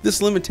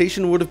 this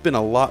limitation would have been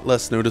a lot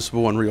less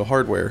noticeable on real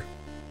hardware.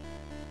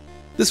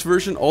 This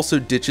version also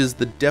ditches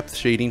the depth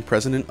shading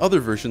present in other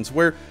versions,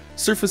 where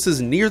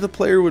surfaces near the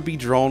player would be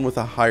drawn with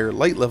a higher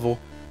light level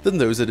than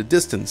those at a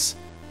distance.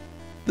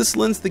 This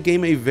lends the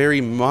game a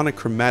very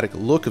monochromatic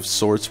look of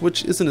sorts,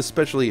 which isn't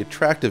especially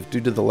attractive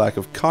due to the lack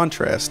of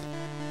contrast.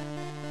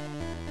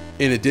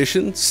 In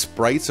addition,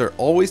 sprites are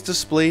always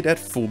displayed at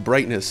full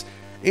brightness,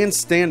 and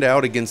stand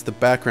out against the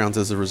backgrounds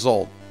as a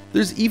result.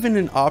 There's even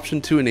an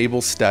option to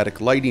enable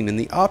static lighting in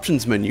the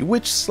options menu,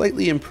 which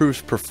slightly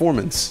improves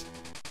performance.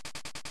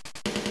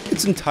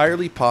 It's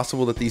entirely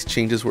possible that these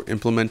changes were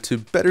implemented to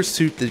better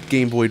suit the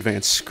Game Boy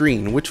Advance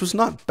screen, which was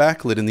not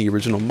backlit in the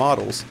original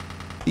models.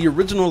 The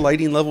original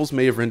lighting levels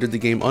may have rendered the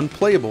game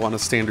unplayable on a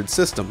standard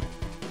system.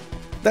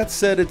 That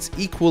said, it's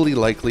equally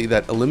likely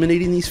that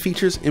eliminating these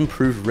features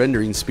improved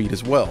rendering speed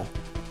as well.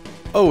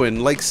 Oh,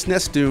 and like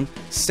SNES Doom,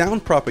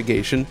 sound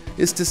propagation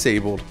is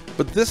disabled,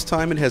 but this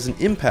time it has an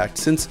impact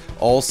since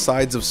all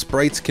sides of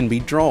sprites can be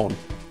drawn.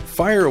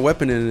 Fire a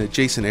weapon in an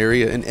adjacent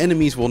area and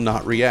enemies will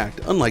not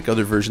react, unlike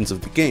other versions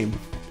of the game.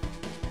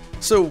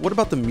 So what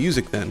about the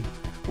music then?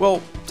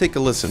 Well, take a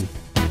listen.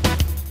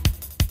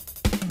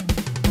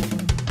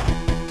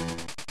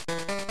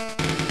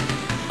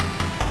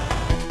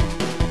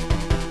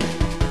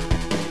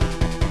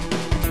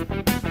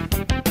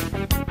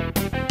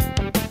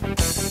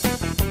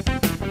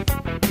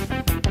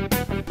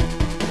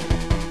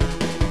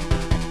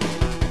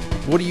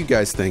 What do you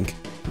guys think?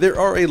 There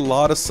are a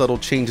lot of subtle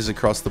changes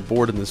across the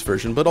board in this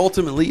version, but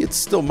ultimately it's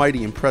still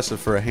mighty impressive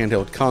for a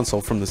handheld console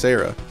from this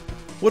era.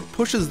 What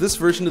pushes this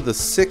version to the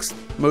 6th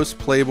most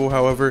playable,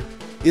 however,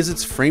 is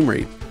its frame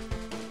rate.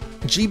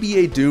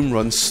 GBA Doom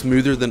runs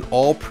smoother than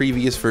all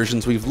previous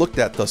versions we've looked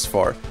at thus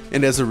far,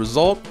 and as a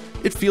result,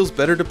 it feels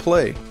better to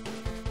play.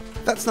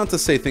 That's not to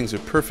say things are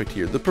perfect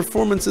here, the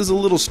performance is a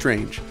little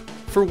strange.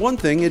 For one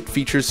thing, it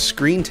features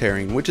screen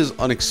tearing, which is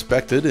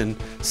unexpected, and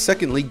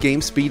secondly,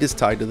 game speed is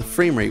tied to the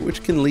frame rate,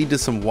 which can lead to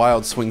some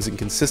wild swings in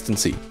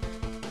consistency.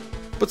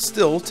 But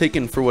still,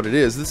 taken for what it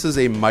is, this is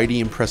a mighty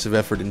impressive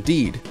effort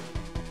indeed.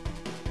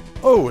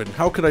 Oh, and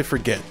how could I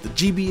forget, the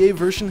GBA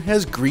version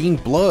has green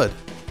blood.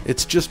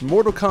 It's just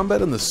Mortal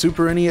Kombat on the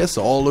Super NES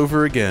all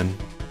over again.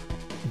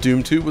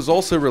 Doom 2 was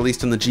also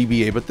released on the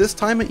GBA, but this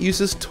time it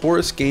uses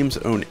Taurus Games'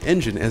 own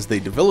engine as they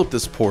developed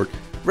this port,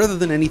 rather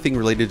than anything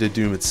related to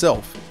Doom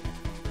itself.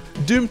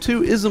 Doom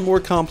 2 is a more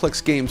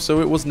complex game,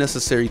 so it was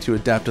necessary to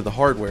adapt to the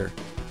hardware.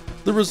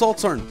 The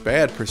results aren't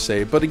bad per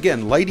se, but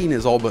again, lighting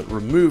is all but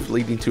removed,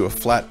 leading to a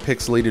flat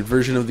pixelated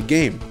version of the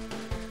game.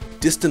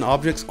 Distant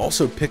objects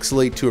also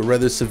pixelate to a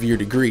rather severe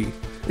degree.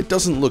 It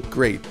doesn't look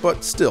great,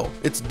 but still,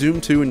 it's Doom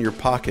 2 in your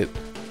pocket.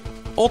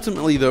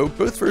 Ultimately though,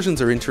 both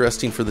versions are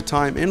interesting for the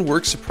time and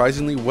work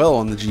surprisingly well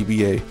on the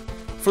GBA.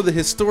 For the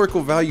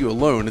historical value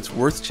alone, it's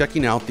worth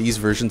checking out these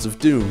versions of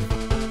Doom.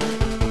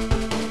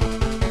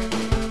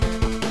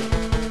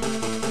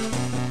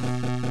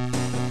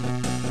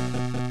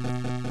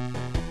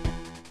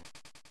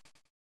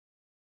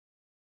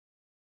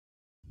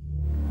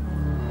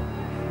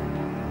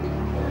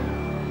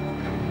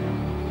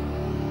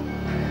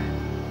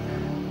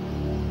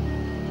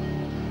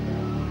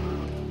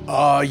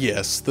 Ah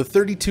yes, the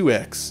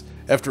 32X.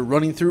 After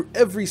running through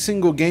every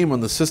single game on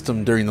the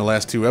system during the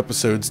last 2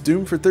 episodes,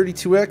 Doom for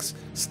 32X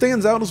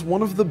stands out as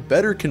one of the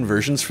better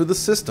conversions for the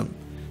system.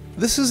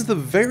 This is the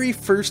very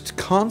first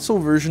console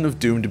version of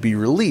Doom to be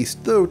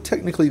released, though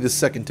technically the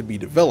second to be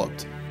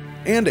developed.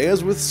 And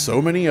as with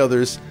so many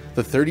others,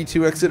 the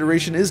 32X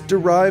iteration is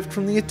derived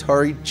from the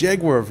Atari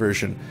Jaguar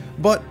version,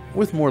 but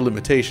with more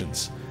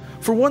limitations.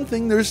 For one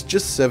thing, there's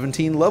just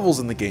 17 levels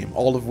in the game,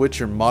 all of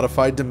which are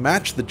modified to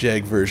match the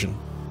Jag version.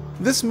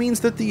 This means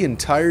that the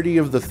entirety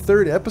of the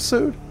 3rd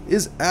episode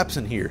is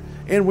absent here,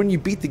 and when you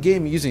beat the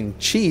game using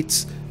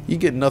cheats, you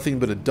get nothing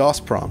but a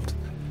DOS prompt.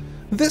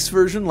 This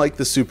version, like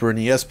the Super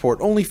NES port,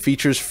 only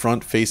features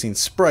front-facing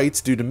sprites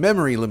due to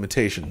memory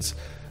limitations.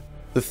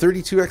 The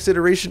 32X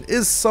iteration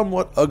is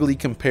somewhat ugly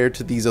compared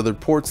to these other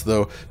ports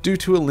though, due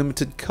to a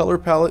limited color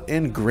palette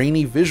and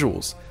grainy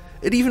visuals.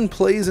 It even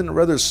plays in a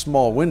rather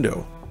small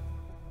window.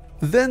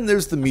 Then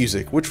there's the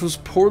music, which was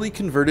poorly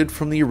converted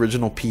from the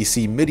original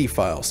PC MIDI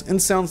files,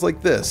 and sounds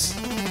like this.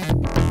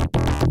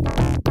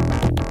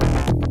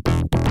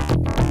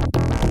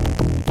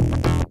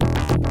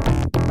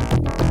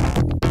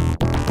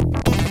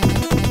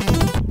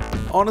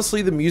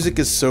 Honestly, the music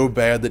is so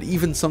bad that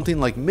even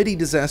something like MIDI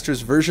Disaster's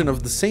version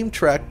of the same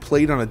track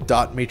played on a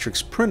dot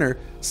matrix printer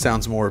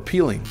sounds more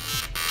appealing.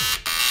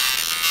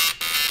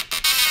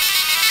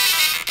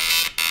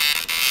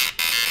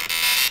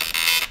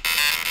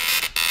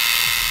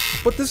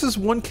 But this is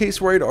one case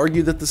where I'd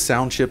argue that the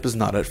sound chip is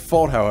not at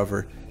fault,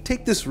 however.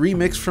 Take this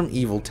remix from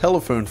Evil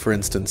Telephone for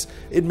instance.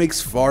 It makes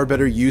far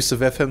better use of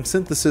FM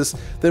synthesis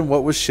than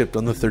what was shipped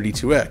on the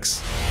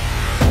 32X.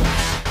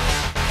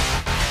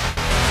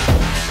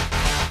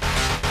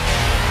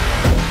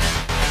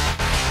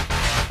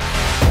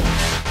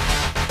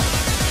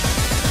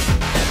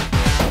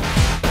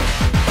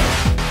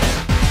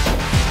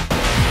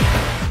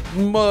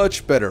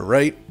 Much better,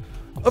 right?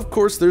 Of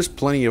course, there's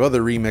plenty of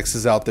other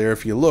remixes out there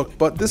if you look,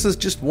 but this is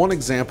just one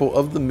example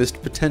of the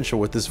missed potential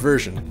with this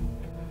version.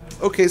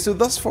 Okay, so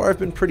thus far I've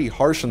been pretty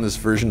harsh on this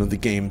version of the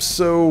game,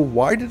 so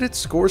why did it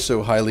score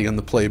so highly on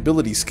the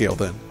playability scale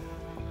then?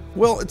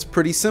 Well, it's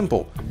pretty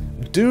simple.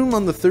 Doom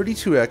on the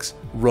 32X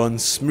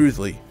runs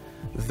smoothly.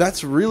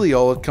 That's really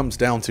all it comes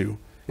down to.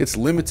 It's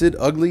limited,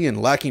 ugly, and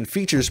lacking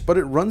features, but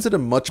it runs at a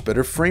much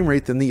better frame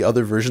rate than the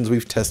other versions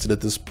we've tested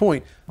at this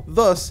point,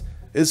 thus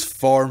is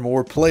far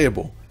more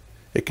playable.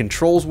 It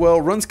controls well,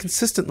 runs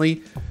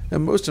consistently,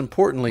 and most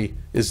importantly,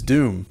 is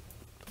Doom.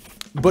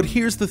 But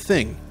here's the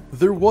thing,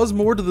 there was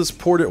more to this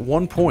port at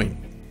one point.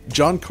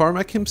 John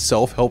Carmack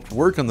himself helped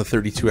work on the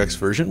 32X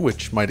version,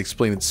 which might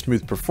explain its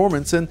smooth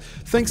performance, and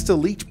thanks to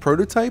leaked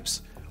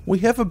prototypes, we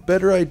have a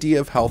better idea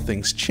of how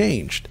things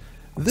changed.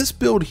 This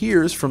build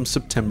here is from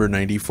September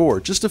 94,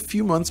 just a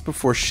few months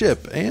before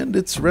ship, and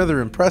it's rather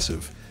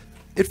impressive.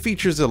 It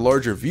features a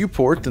larger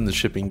viewport than the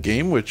shipping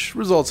game, which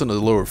results in a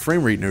lower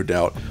frame rate no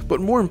doubt, but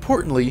more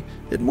importantly,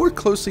 it more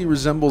closely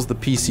resembles the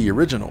PC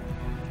original.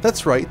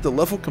 That's right, the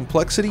level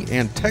complexity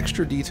and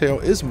texture detail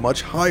is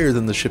much higher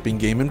than the shipping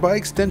game and by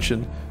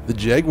extension, the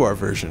Jaguar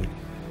version.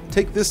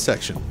 Take this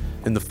section.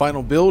 In the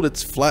final build,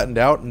 it's flattened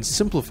out and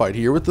simplified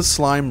here with the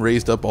slime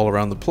raised up all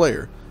around the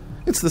player.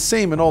 It's the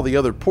same in all the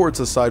other ports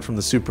aside from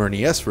the Super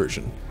NES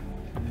version.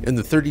 In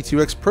the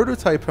 32X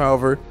prototype,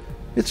 however,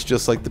 it's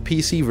just like the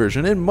PC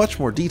version and much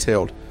more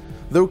detailed,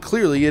 though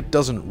clearly it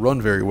doesn't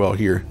run very well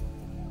here.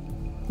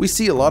 We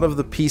see a lot of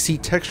the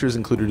PC textures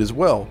included as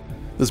well.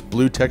 This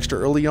blue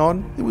texture early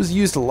on, it was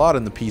used a lot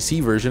in the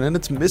PC version and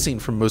it's missing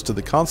from most of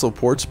the console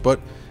ports, but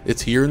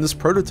it's here in this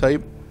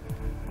prototype.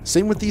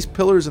 Same with these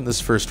pillars in this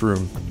first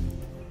room.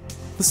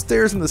 The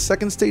stairs in the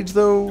second stage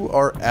though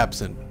are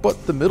absent,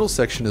 but the middle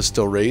section is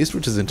still raised,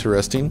 which is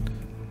interesting.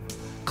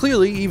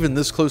 Clearly, even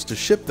this close to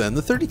ship then,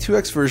 the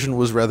 32X version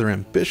was rather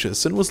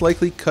ambitious and was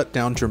likely cut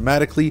down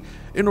dramatically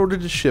in order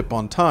to ship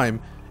on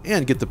time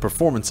and get the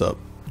performance up.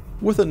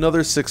 With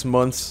another 6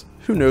 months,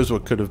 who knows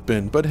what could have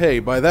been, but hey,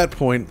 by that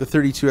point, the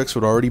 32X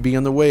would already be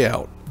on the way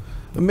out.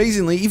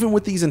 Amazingly, even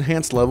with these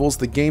enhanced levels,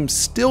 the game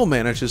still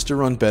manages to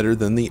run better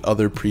than the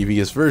other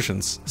previous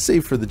versions,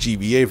 save for the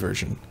GBA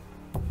version.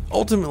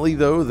 Ultimately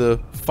though, the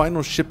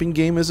final shipping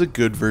game is a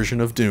good version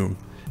of Doom.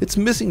 It's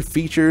missing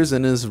features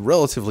and is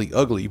relatively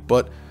ugly,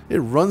 but it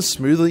runs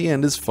smoothly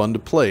and is fun to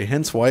play,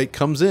 hence why it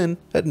comes in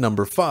at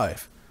number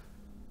 5.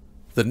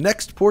 The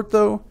next port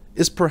though,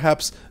 is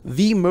perhaps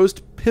the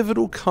most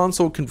pivotal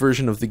console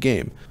conversion of the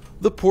game,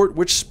 the port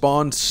which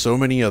spawned so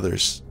many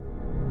others.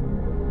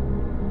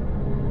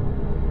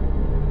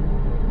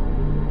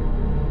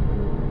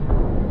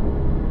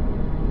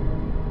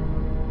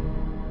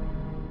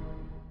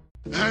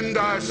 And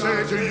I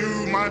say to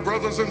you, my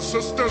brothers and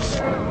sisters,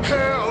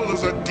 hell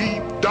is a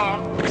deep,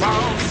 dark,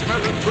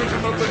 foul-smelling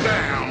prison of the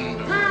damned,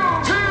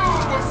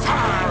 filled with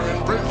fire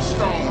and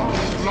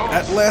brimstone.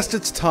 At last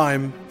it's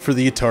time for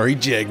the Atari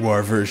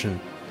Jaguar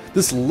version.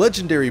 This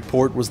legendary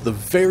port was the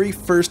very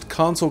first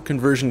console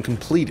conversion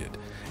completed,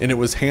 and it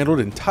was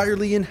handled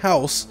entirely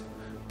in-house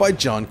by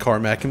John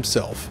Carmack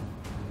himself.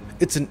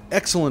 It's an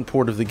excellent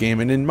port of the game,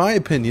 and in my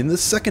opinion, the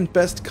second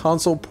best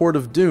console port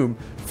of Doom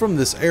from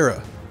this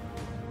era.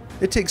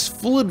 It takes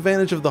full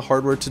advantage of the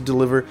hardware to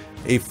deliver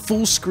a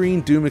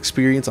full-screen Doom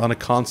experience on a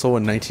console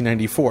in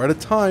 1994 at a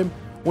time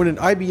when an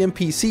IBM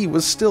PC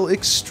was still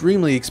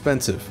extremely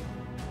expensive.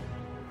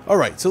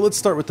 Alright, so let's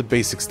start with the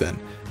basics then.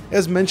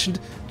 As mentioned,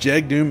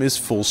 Jag Doom is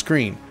full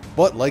screen,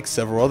 but like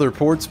several other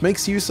ports,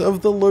 makes use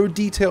of the low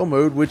detail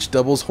mode which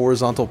doubles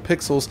horizontal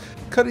pixels,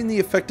 cutting the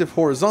effective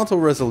horizontal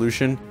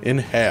resolution in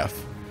half.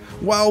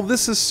 While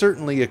this is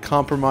certainly a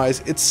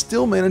compromise, it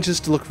still manages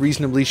to look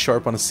reasonably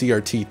sharp on a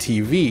CRT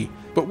TV,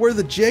 but where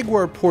the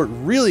Jaguar port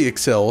really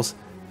excels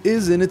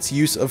is in its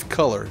use of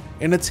color,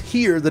 and it's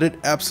here that it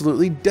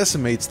absolutely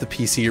decimates the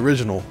PC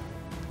original.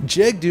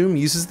 Jag Doom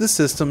uses the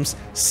system's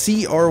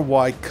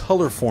CRY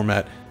color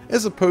format,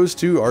 as opposed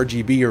to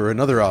RGB or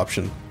another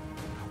option.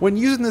 When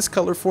using this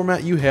color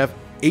format, you have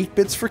 8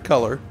 bits for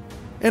color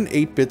and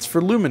 8 bits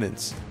for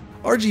luminance.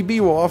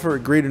 RGB will offer a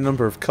greater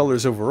number of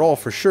colors overall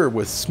for sure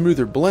with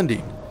smoother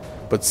blending,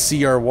 but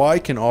CRY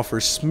can offer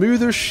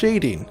smoother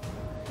shading.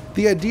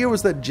 The idea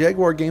was that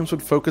Jaguar games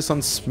would focus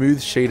on smooth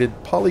shaded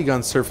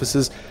polygon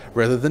surfaces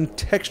rather than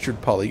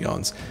textured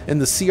polygons, and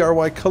the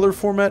CRY color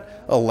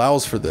format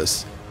allows for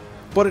this.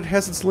 But it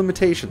has its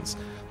limitations.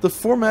 The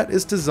format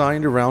is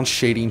designed around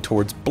shading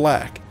towards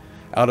black.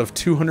 Out of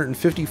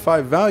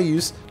 255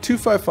 values,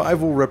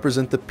 255 will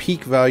represent the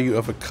peak value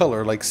of a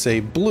color like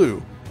say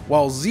blue,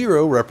 while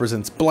 0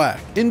 represents black.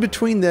 In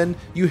between then,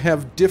 you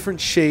have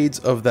different shades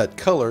of that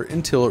color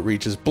until it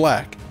reaches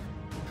black.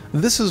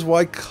 This is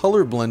why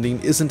color blending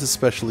isn't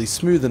especially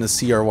smooth in a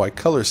CRY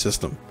color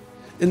system.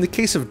 In the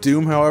case of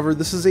Doom, however,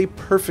 this is a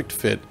perfect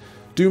fit.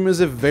 Doom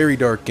is a very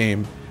dark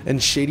game,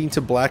 and shading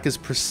to black is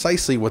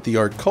precisely what the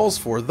art calls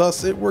for,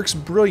 thus it works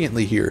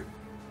brilliantly here.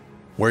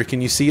 Where can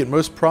you see it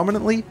most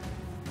prominently?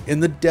 In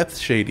the depth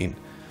shading.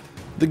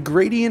 The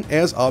gradient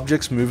as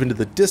objects move into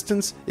the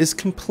distance is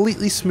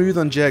completely smooth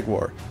on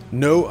Jaguar,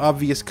 no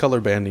obvious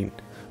color banding.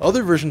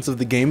 Other versions of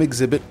the game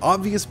exhibit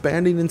obvious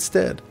banding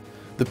instead.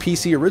 The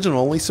PC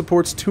original only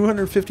supports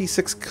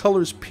 256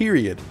 colors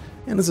period,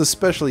 and is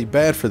especially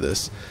bad for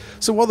this.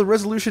 So while the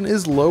resolution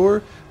is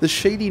lower, the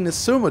shading is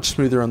so much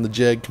smoother on the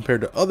Jag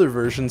compared to other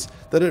versions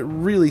that it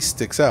really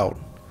sticks out.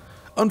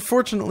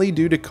 Unfortunately,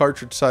 due to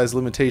cartridge size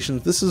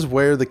limitations, this is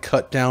where the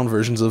cut down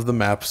versions of the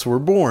maps were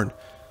born.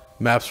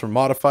 Maps were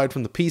modified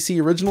from the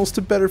PC originals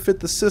to better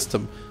fit the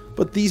system,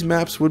 but these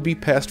maps would be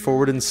passed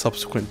forward in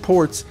subsequent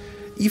ports,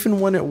 even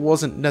when it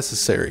wasn't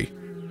necessary.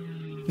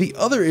 The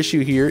other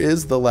issue here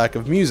is the lack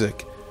of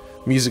music.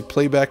 Music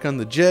playback on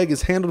the Jag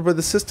is handled by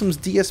the system's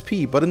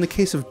DSP, but in the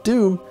case of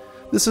Doom,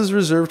 this is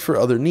reserved for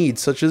other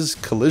needs, such as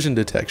collision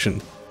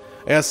detection.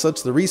 As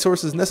such, the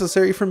resources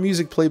necessary for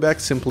music playback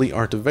simply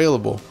aren't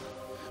available.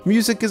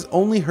 Music is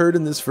only heard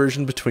in this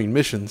version between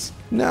missions.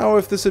 Now,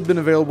 if this had been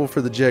available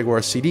for the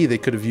Jaguar CD, they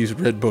could have used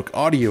Red Book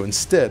audio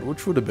instead,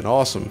 which would have been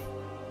awesome.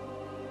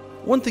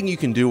 One thing you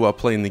can do while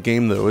playing the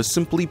game though is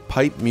simply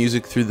pipe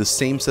music through the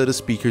same set of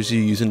speakers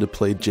you're using to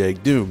play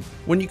Jag Doom.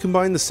 When you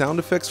combine the sound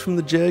effects from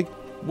the Jag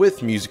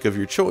with music of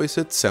your choice,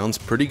 it sounds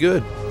pretty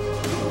good.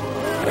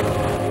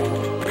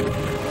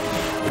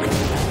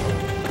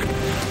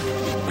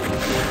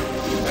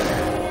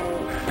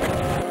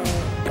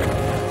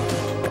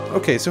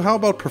 Okay, so how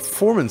about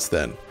performance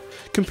then?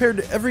 Compared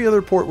to every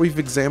other port we've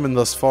examined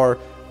thus far,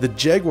 the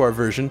Jaguar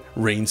version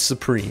reigns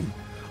supreme.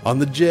 On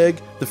the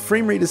Jag, the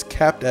frame rate is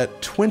capped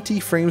at 20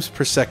 frames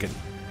per second.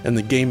 and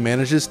the game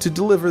manages to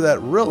deliver that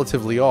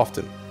relatively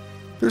often.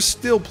 There's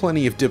still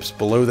plenty of dips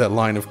below that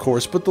line of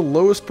course, but the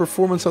lowest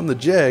performance on the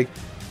Jag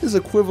is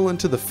equivalent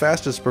to the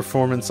fastest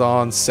performance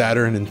on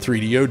Saturn and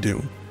 3DO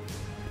Doom.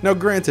 Now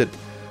granted,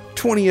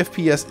 20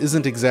 FPS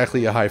isn't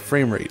exactly a high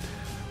frame rate,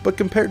 but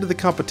compared to the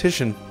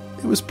competition,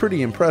 it was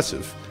pretty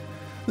impressive.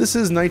 This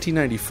is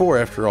 1994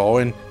 after all,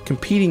 and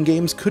competing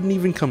games couldn't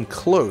even come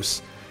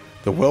close.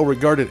 The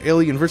well-regarded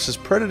Alien vs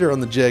Predator on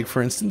the Jag,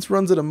 for instance,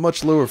 runs at a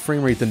much lower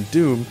frame rate than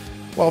Doom,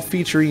 while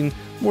featuring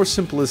more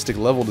simplistic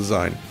level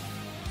design.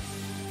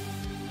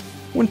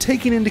 When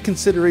taking into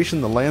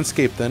consideration the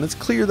landscape then, it's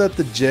clear that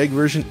the Jag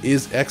version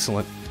is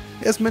excellent.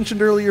 As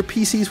mentioned earlier,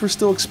 PCs were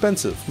still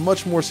expensive,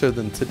 much more so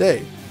than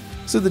today,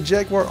 so the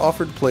Jaguar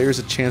offered players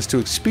a chance to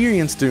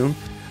experience Doom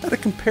at a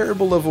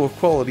comparable level of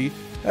quality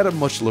at a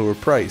much lower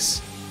price.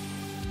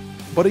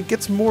 But it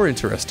gets more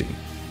interesting.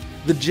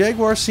 The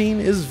Jaguar scene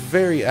is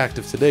very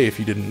active today if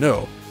you didn't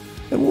know,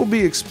 and we'll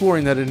be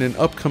exploring that in an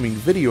upcoming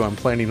video I'm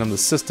planning on the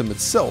system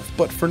itself,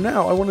 but for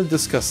now I want to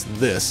discuss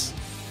this.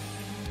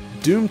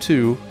 Doom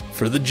 2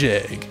 for the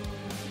Jag.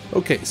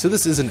 Okay, so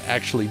this isn't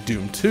actually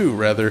Doom 2,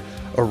 rather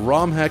a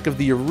ROM hack of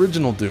the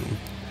original Doom.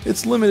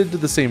 It's limited to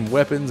the same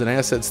weapons and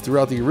assets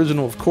throughout the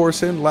original of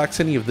course, and lacks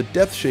any of the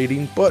depth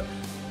shading, but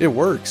it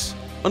works.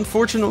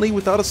 Unfortunately,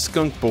 without a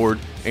skunk board,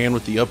 and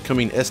with the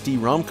upcoming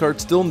SD-ROM card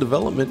still in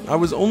development, I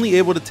was only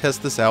able to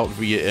test this out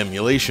via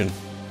emulation.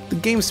 The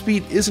game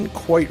speed isn't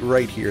quite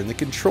right here, and the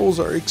controls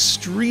are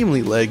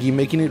extremely laggy,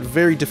 making it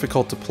very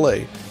difficult to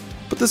play.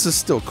 But this is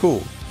still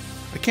cool.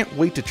 I can't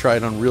wait to try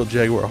it on real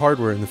Jaguar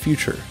hardware in the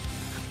future.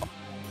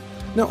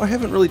 Now, I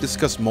haven't really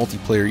discussed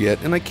multiplayer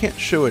yet, and I can't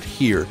show it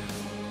here,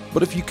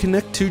 but if you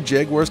connect two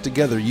Jaguars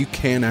together, you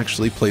can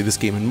actually play this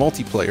game in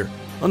multiplayer.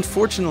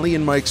 Unfortunately,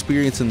 in my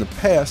experience in the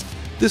past,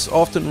 this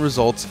often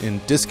results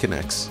in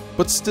disconnects,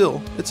 but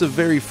still, it's a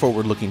very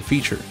forward-looking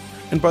feature.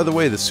 And by the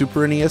way, the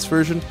Super NES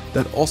version,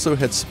 that also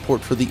had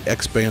support for the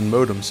X-band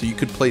modem, so you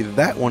could play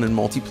that one in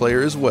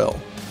multiplayer as well.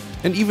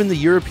 And even the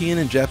European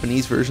and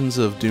Japanese versions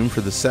of Doom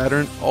for the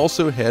Saturn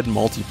also had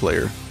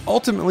multiplayer.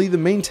 Ultimately, the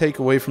main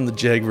takeaway from the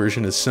Jag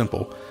version is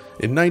simple.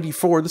 In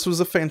 '94, this was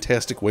a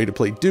fantastic way to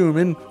play Doom,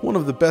 and one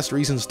of the best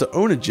reasons to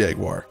own a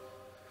Jaguar.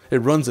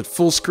 It runs at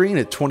full screen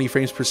at 20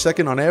 frames per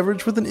second on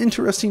average, with an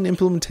interesting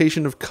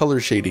implementation of color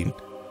shading.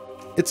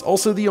 It's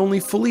also the only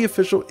fully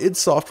official id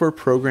Software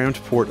programmed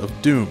port of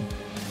Doom.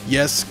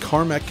 Yes,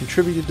 Carmack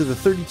contributed to the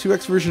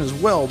 32X version as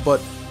well,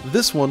 but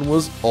this one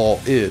was all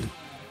id.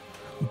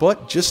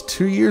 But just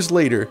 2 years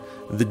later,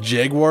 the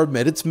Jaguar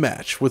met its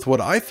match with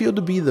what I feel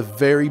to be the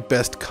very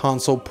best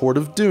console port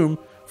of Doom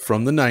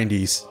from the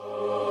 90s.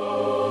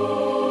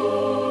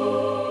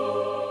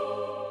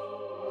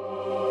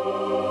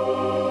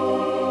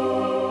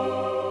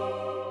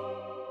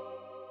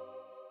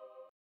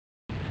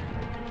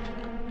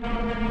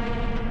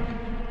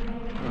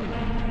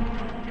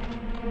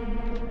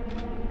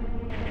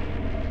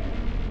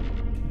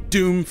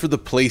 Doom for the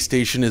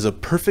PlayStation is a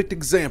perfect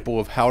example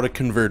of how to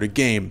convert a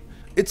game.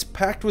 It's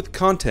packed with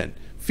content,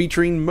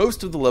 featuring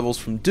most of the levels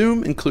from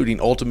Doom, including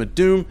Ultimate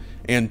Doom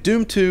and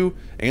Doom 2,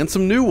 and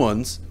some new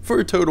ones, for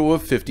a total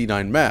of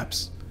 59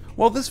 maps.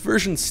 While this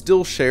version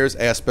still shares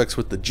aspects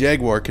with the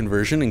Jaguar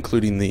conversion,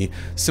 including the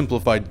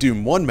simplified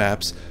Doom 1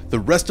 maps, the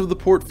rest of the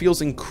port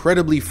feels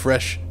incredibly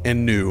fresh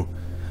and new.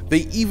 They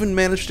even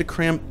managed to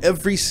cram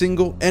every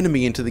single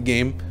enemy into the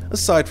game,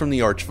 aside from the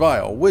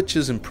Archvile, which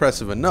is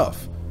impressive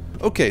enough.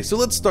 Okay, so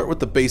let's start with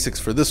the basics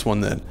for this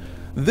one then.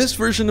 This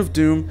version of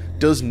Doom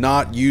does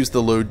not use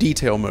the low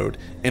detail mode,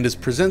 and is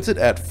presented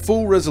at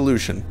full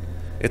resolution.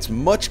 It's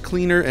much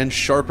cleaner and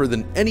sharper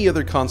than any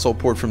other console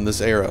port from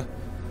this era.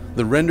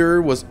 The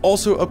renderer was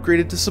also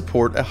upgraded to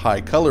support a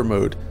high color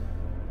mode.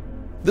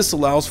 This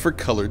allows for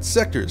colored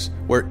sectors,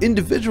 where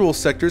individual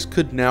sectors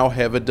could now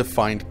have a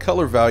defined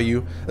color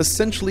value,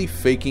 essentially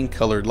faking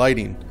colored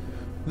lighting.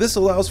 This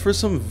allows for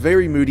some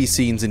very moody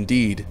scenes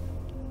indeed.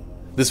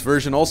 This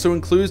version also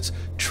includes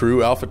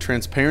true alpha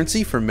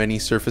transparency for many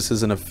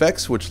surfaces and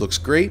effects, which looks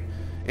great,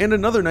 and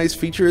another nice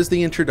feature is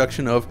the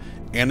introduction of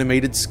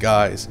animated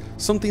skies,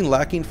 something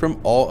lacking from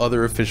all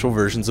other official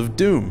versions of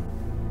Doom.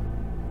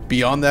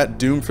 Beyond that,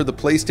 Doom for the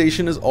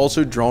PlayStation is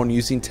also drawn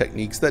using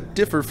techniques that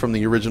differ from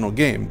the original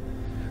game.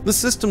 The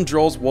system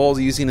draws walls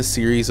using a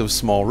series of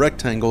small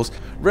rectangles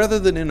rather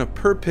than in a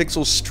per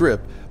pixel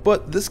strip,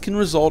 but this can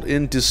result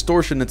in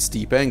distortion at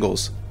steep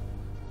angles.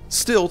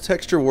 Still,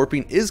 texture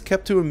warping is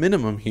kept to a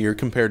minimum here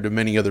compared to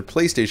many other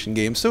PlayStation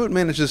games, so it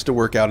manages to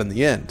work out in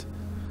the end.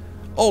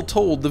 All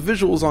told, the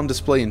visuals on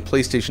display in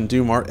PlayStation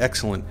Doom are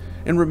excellent,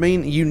 and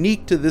remain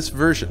unique to this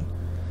version.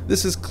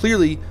 This is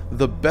clearly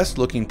the best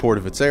looking port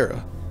of its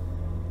era.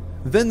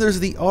 Then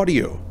there's the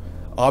audio.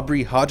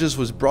 Aubrey Hodges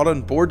was brought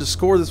on board to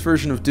score this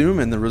version of Doom,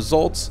 and the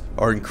results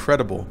are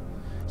incredible.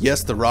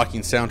 Yes, the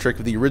rocking soundtrack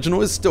of the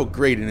original is still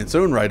great in its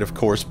own right, of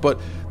course, but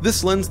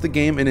this lends the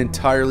game an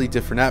entirely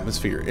different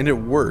atmosphere, and it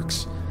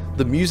works.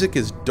 The music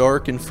is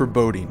dark and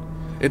foreboding,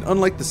 and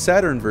unlike the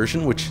Saturn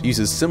version, which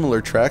uses similar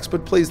tracks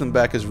but plays them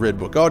back as Red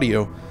Book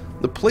audio,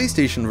 The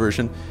PlayStation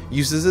version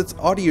uses its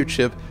audio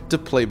chip to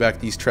play back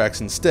these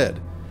tracks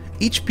instead.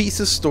 Each piece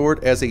is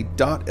stored as a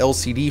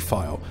 .lcd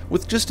file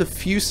with just a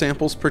few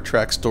samples per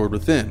track stored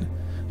within.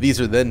 These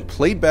are then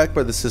played back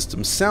by the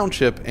system's sound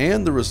chip,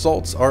 and the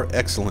results are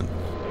excellent.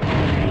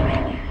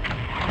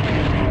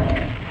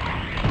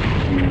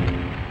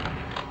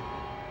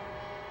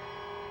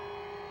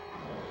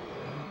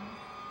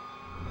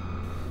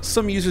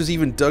 Some users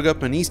even dug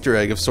up an Easter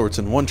egg of sorts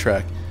in one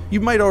track.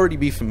 You might already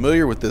be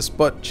familiar with this,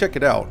 but check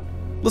it out.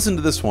 Listen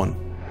to this one.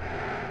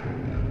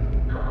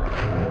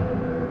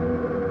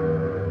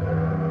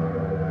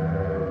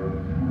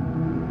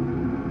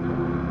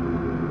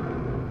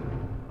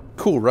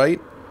 Cool, right?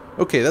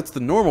 Okay, that's the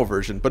normal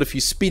version, but if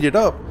you speed it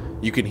up,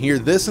 you can hear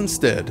this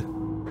instead.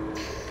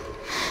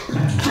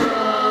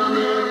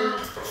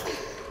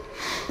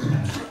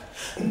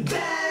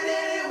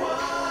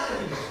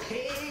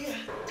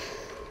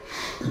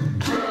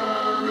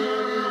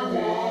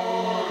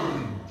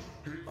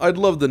 I'd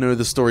love to know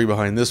the story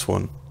behind this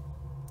one.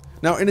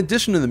 Now, in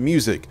addition to the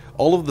music,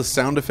 all of the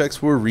sound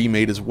effects were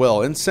remade as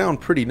well and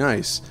sound pretty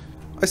nice.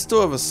 I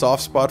still have a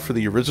soft spot for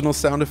the original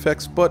sound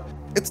effects, but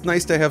it's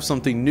nice to have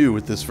something new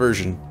with this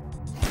version.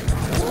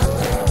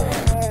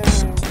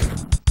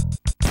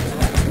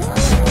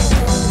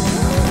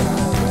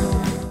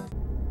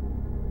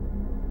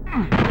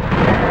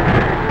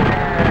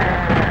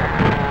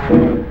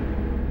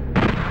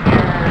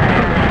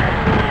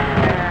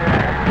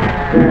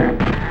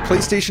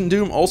 PlayStation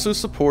Doom also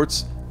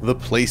supports the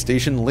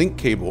PlayStation Link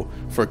cable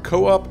for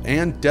co-op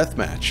and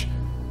deathmatch.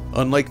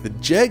 Unlike the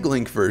JAG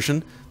Link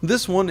version,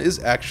 this one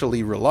is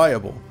actually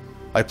reliable.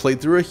 I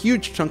played through a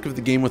huge chunk of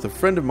the game with a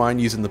friend of mine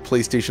using the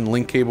PlayStation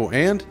Link cable,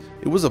 and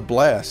it was a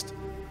blast.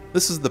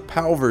 This is the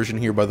PAL version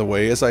here, by the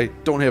way, as I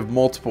don't have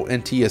multiple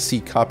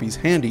NTSC copies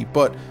handy,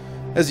 but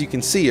as you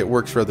can see, it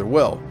works rather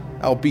well,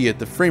 albeit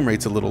the frame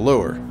rate's a little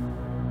lower.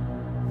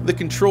 The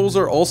controls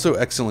are also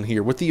excellent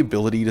here, with the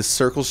ability to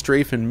circle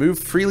strafe and move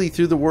freely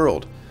through the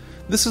world.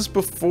 This is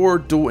before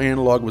dual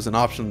analog was an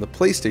option on the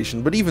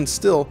PlayStation, but even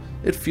still,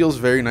 it feels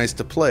very nice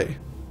to play.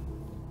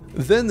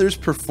 Then there's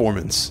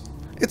performance.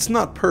 It's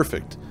not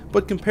perfect,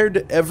 but compared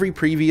to every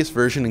previous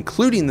version,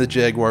 including the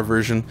Jaguar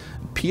version,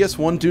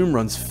 PS1 Doom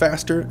runs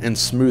faster and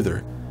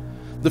smoother.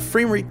 The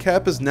frame rate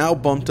cap is now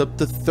bumped up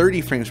to 30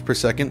 frames per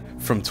second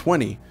from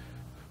 20.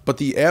 But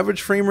the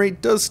average frame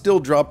rate does still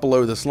drop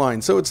below this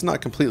line, so it's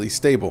not completely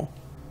stable.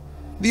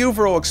 The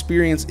overall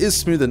experience is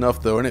smooth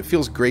enough though, and it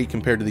feels great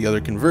compared to the other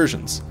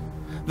conversions.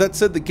 That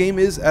said, the game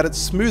is at its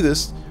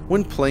smoothest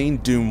when playing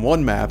Doom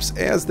 1 maps,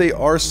 as they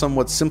are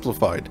somewhat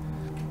simplified.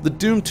 The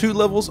Doom 2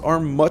 levels are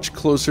much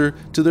closer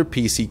to their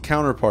PC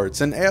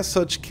counterparts, and as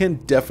such can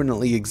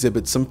definitely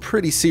exhibit some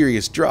pretty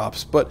serious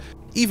drops, but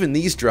even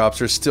these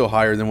drops are still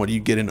higher than what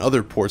you'd get in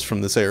other ports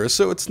from this era,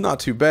 so it's not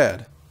too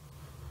bad.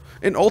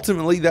 And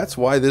ultimately, that's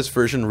why this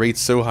version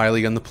rates so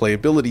highly on the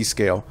playability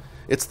scale.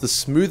 It's the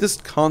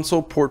smoothest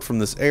console port from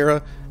this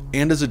era,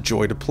 and is a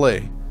joy to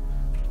play.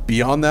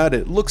 Beyond that,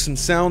 it looks and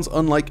sounds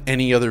unlike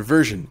any other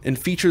version, and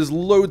features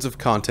loads of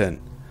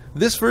content.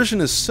 This version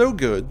is so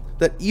good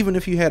that even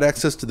if you had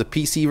access to the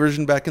PC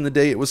version back in the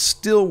day, it was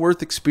still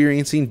worth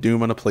experiencing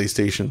Doom on a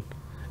PlayStation.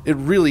 It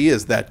really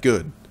is that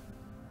good.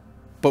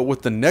 But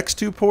with the next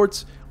two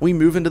ports, we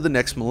move into the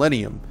next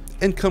millennium,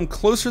 and come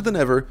closer than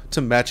ever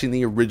to matching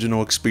the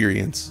original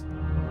experience.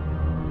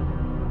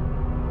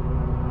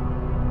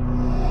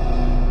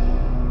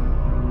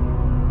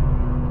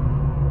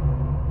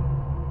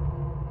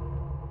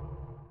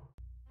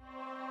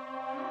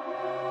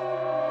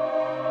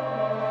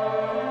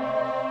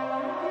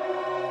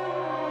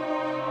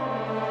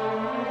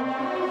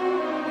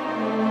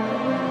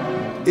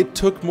 It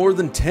took more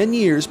than 10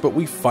 years, but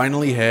we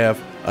finally have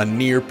a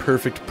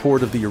near-perfect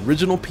port of the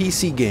original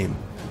PC game.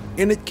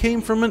 And it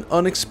came from an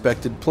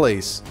unexpected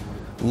place.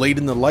 Late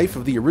in the life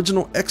of the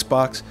original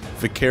Xbox,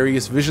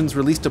 Vicarious Visions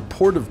released a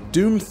port of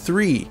Doom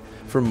 3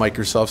 for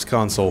Microsoft's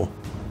console.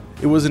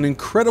 It was an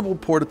incredible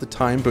port at the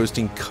time,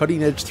 boasting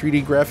cutting-edge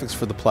 3D graphics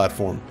for the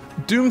platform.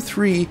 Doom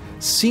 3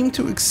 seemed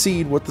to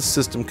exceed what the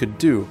system could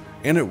do,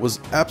 and it was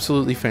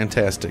absolutely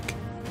fantastic.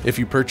 If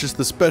you purchased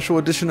the special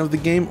edition of the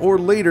game, or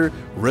later,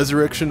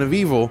 Resurrection of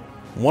Evil,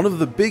 one of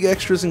the big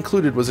extras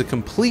included was a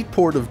complete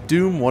port of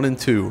Doom 1 and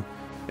 2.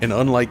 And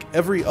unlike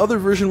every other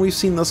version we've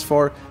seen thus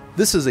far,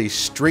 this is a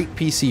straight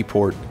PC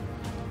port.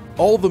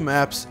 All the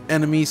maps,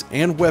 enemies,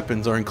 and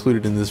weapons are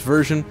included in this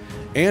version,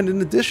 and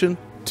in addition,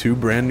 2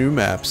 brand new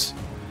maps.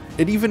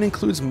 It even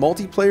includes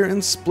multiplayer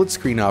and split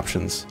screen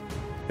options.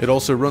 It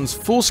also runs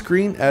full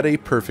screen at a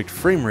perfect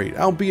frame rate,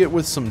 albeit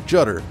with some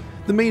judder.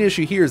 The main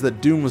issue here is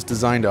that Doom was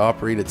designed to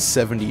operate at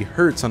 70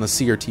 Hz on a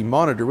CRT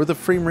monitor with a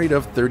frame rate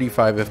of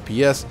 35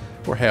 FPS,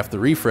 or half the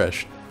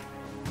refresh.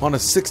 On a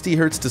 60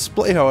 Hz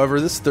display, however,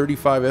 this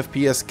 35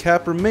 FPS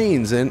cap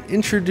remains and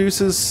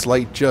introduces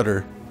slight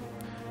judder.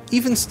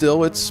 Even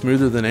still, it's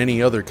smoother than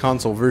any other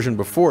console version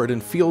before it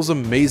and feels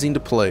amazing to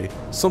play,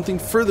 something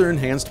further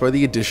enhanced by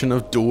the addition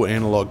of dual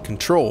analog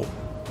control.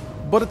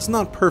 But it's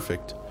not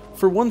perfect.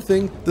 For one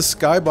thing, the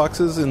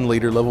skyboxes in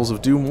later levels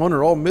of Doom 1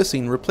 are all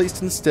missing,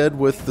 replaced instead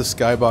with the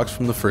skybox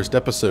from the first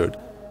episode.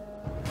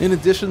 In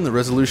addition, the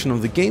resolution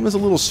of the game is a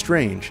little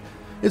strange.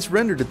 It's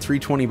rendered at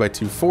 320 by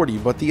 240,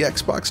 but the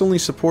Xbox only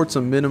supports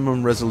a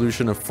minimum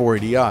resolution of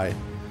 480i.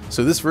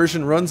 So this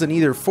version runs in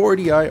either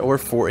 480i or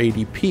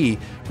 480p,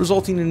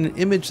 resulting in an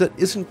image that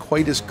isn't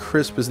quite as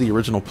crisp as the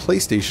original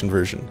PlayStation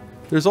version.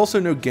 There's also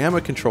no gamma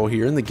control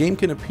here, and the game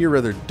can appear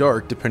rather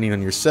dark depending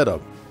on your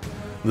setup.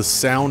 The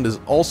sound is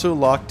also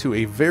locked to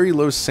a very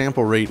low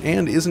sample rate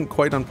and isn't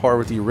quite on par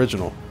with the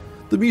original.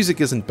 The music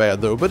isn't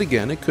bad though, but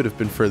again, it could have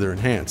been further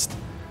enhanced.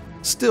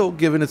 Still,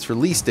 given its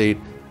release date,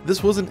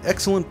 this was an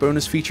excellent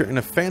bonus feature and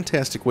a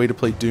fantastic way to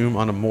play Doom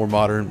on a more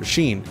modern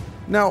machine.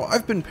 Now,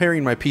 I've been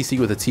pairing my PC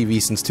with a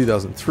TV since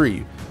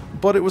 2003,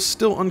 but it was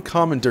still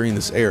uncommon during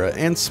this era,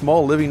 and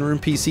small living room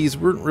PCs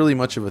weren't really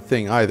much of a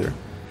thing either.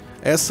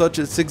 As such,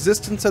 its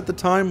existence at the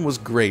time was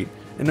great,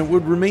 and it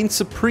would remain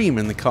supreme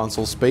in the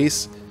console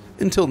space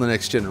until the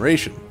next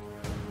generation.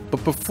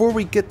 But before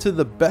we get to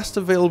the best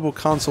available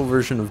console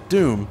version of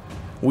Doom,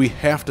 we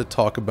have to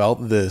talk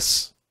about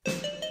this.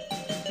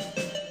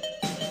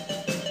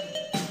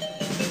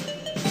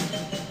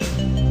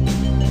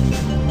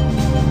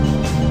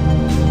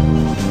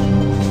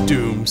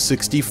 Doom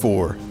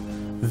 64.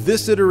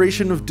 This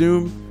iteration of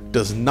Doom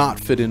does not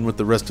fit in with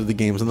the rest of the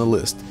games on the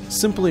list,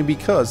 simply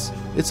because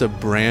it's a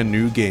brand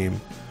new game,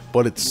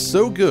 but it's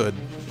so good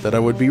that I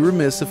would be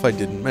remiss if I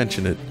didn't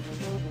mention it.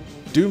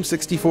 Doom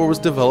 64 was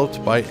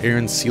developed by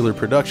Aaron Sealer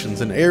Productions,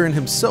 and Aaron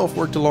himself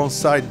worked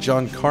alongside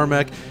John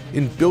Carmack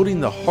in building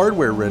the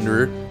hardware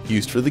renderer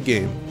used for the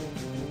game.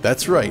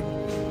 That's right,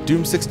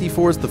 Doom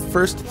 64 is the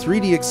first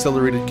 3D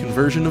accelerated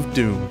conversion of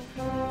Doom.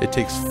 It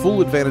takes full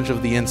advantage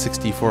of the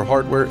N64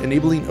 hardware,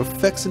 enabling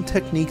effects and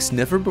techniques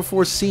never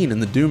before seen in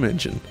the Doom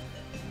engine.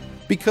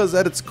 Because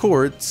at its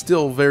core, it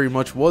still very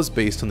much was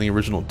based on the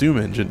original Doom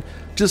engine,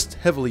 just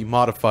heavily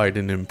modified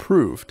and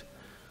improved.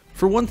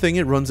 For one thing,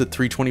 it runs at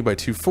 320 by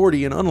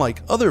 240 and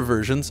unlike other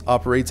versions,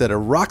 operates at a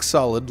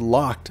rock-solid,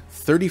 locked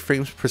 30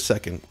 frames per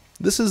second.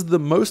 This is the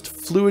most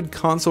fluid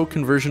console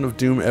conversion of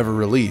Doom ever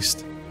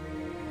released.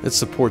 It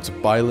supports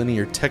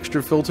bilinear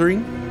texture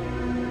filtering,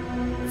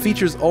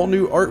 features all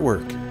new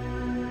artwork,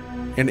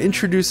 and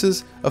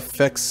introduces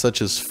effects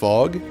such as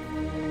fog,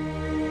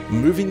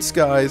 moving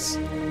skies,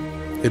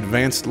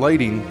 advanced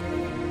lighting,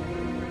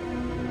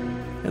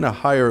 and a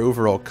higher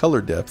overall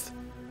color depth.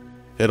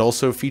 It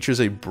also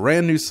features a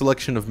brand new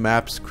selection of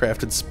maps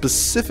crafted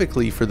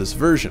specifically for this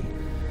version.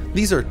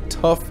 These are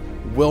tough,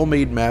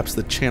 well-made maps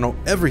that channel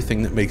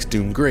everything that makes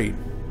Doom great.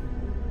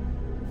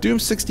 Doom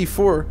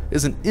 64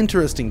 is an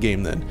interesting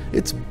game then.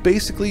 It's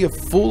basically a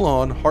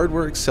full-on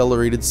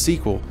hardware-accelerated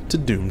sequel to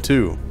Doom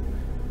 2.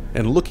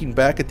 And looking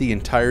back at the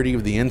entirety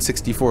of the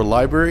N64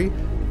 library,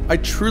 I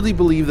truly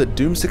believe that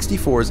Doom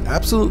 64 is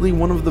absolutely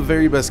one of the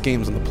very best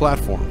games on the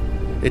platform.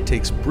 It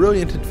takes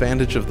brilliant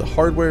advantage of the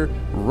hardware,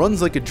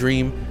 runs like a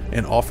dream,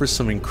 and offers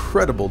some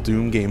incredible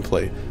Doom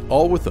gameplay,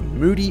 all with a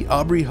moody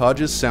Aubrey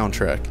Hodges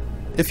soundtrack.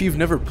 If you've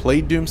never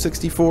played Doom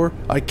 64,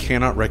 I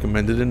cannot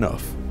recommend it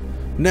enough.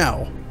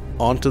 Now,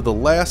 on to the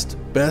last,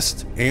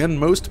 best, and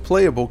most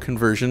playable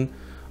conversion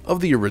of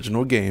the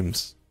original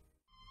games.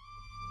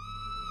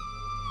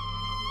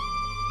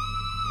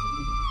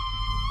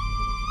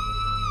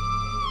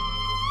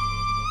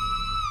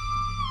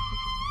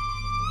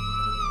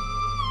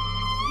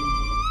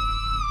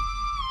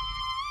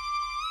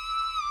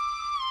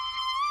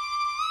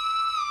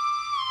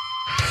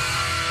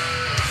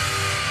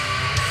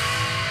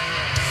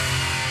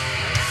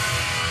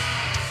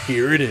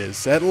 Here it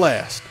is, at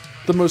last,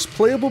 the most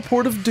playable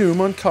port of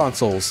Doom on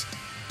consoles.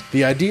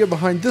 The idea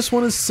behind this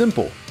one is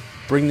simple: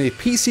 bring the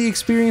PC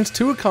experience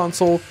to a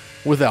console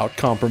without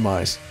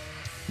compromise.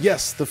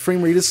 Yes, the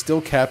frame rate is still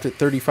capped at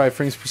 35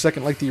 frames per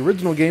second like the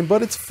original game,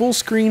 but it's full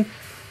screen,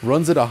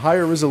 runs at a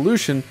higher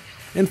resolution,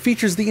 and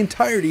features the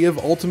entirety of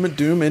Ultimate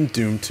Doom and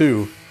Doom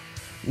 2.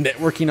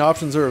 Networking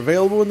options are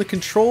available and the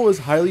control is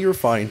highly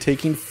refined,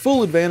 taking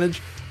full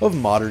advantage of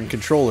modern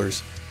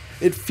controllers.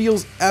 It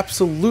feels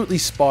absolutely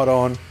spot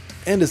on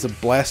and is a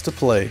blast to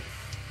play.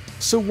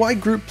 So why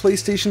group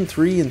PlayStation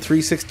 3 and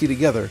 360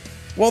 together?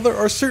 While there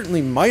are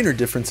certainly minor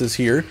differences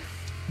here,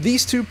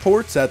 these two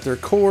ports at their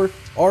core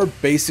are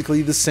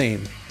basically the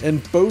same,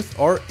 and both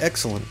are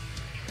excellent.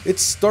 It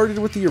started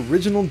with the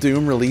original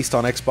Doom released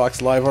on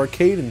Xbox Live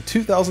Arcade in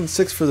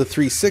 2006 for the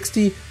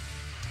 360.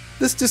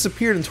 This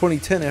disappeared in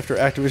 2010 after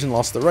Activision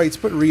lost the rights,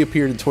 but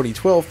reappeared in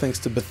 2012 thanks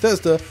to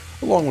Bethesda,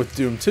 along with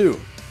Doom 2.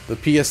 The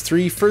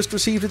PS3 first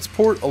received its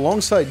port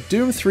alongside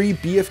Doom 3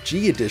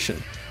 BFG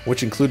Edition,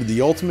 which included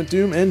the Ultimate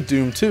Doom and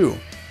Doom 2.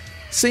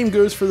 Same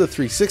goes for the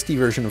 360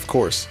 version, of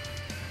course.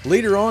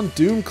 Later on,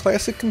 Doom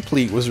Classic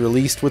Complete was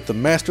released with the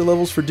master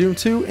levels for Doom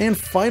 2 and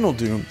Final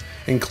Doom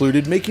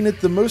included, making it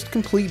the most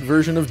complete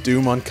version of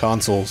Doom on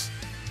consoles.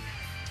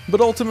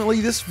 But ultimately,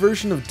 this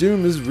version of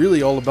Doom is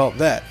really all about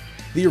that,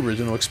 the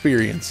original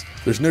experience.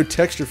 There's no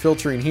texture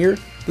filtering here,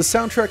 the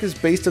soundtrack is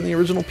based on the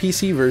original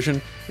PC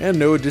version, and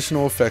no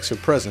additional effects are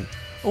present.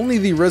 Only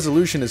the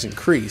resolution is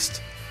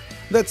increased.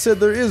 That said,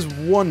 there is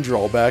one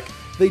drawback.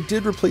 They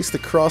did replace the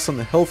cross on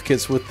the health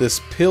kits with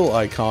this pill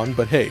icon,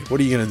 but hey,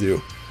 what are you gonna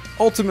do?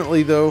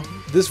 Ultimately though,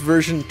 this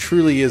version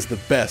truly is the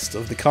best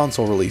of the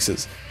console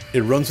releases.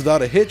 It runs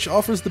without a hitch,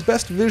 offers the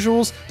best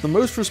visuals, the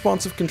most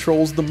responsive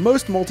controls, the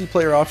most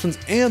multiplayer options,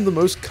 and the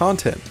most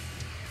content.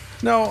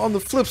 Now, on the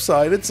flip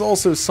side, it's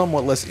also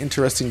somewhat less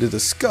interesting to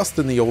discuss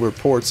than the older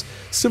ports,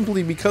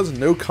 simply because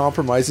no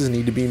compromises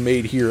need to be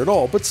made here at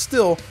all, but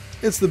still,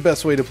 it's the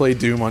best way to play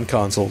Doom on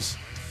consoles.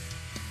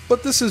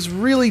 But this is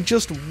really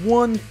just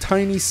one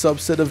tiny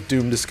subset of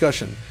Doom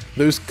discussion,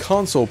 those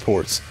console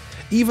ports.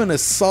 Even a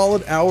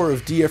solid hour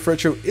of DF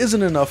Retro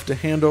isn't enough to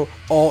handle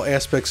all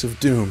aspects of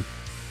Doom.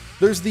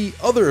 There's the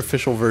other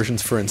official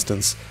versions, for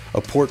instance,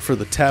 a port for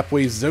the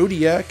Tapwave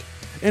Zodiac,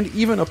 and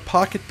even a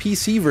Pocket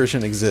PC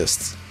version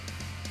exists.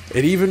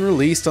 It even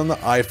released on the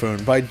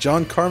iPhone by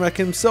John Carmack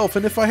himself,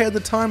 and if I had the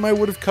time I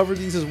would have covered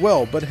these as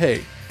well, but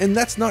hey. And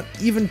that's not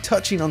even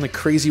touching on the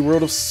crazy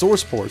world of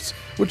source ports,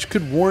 which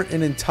could warrant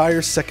an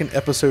entire second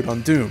episode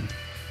on Doom.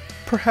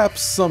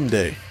 Perhaps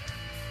someday.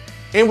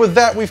 And with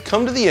that, we've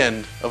come to the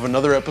end of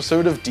another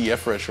episode of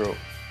DF Retro.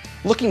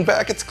 Looking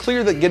back, it's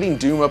clear that getting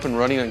Doom up and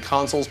running on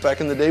consoles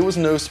back in the day was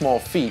no small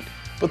feat,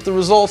 but the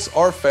results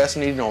are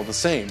fascinating all the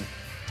same.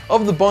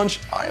 Of the bunch,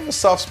 I have a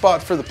soft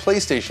spot for the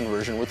PlayStation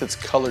version with its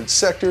colored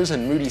sectors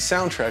and moody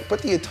soundtrack,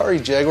 but the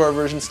Atari Jaguar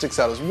version sticks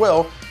out as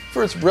well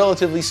for its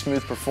relatively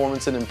smooth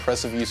performance and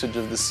impressive usage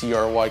of the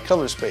CRY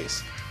color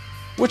space.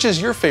 Which is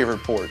your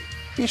favorite port?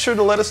 Be sure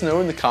to let us know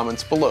in the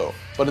comments below.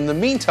 But in the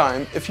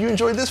meantime, if you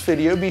enjoyed this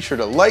video, be sure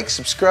to like,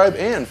 subscribe,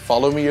 and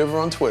follow me over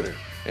on Twitter.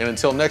 And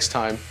until next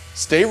time,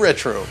 stay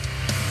retro!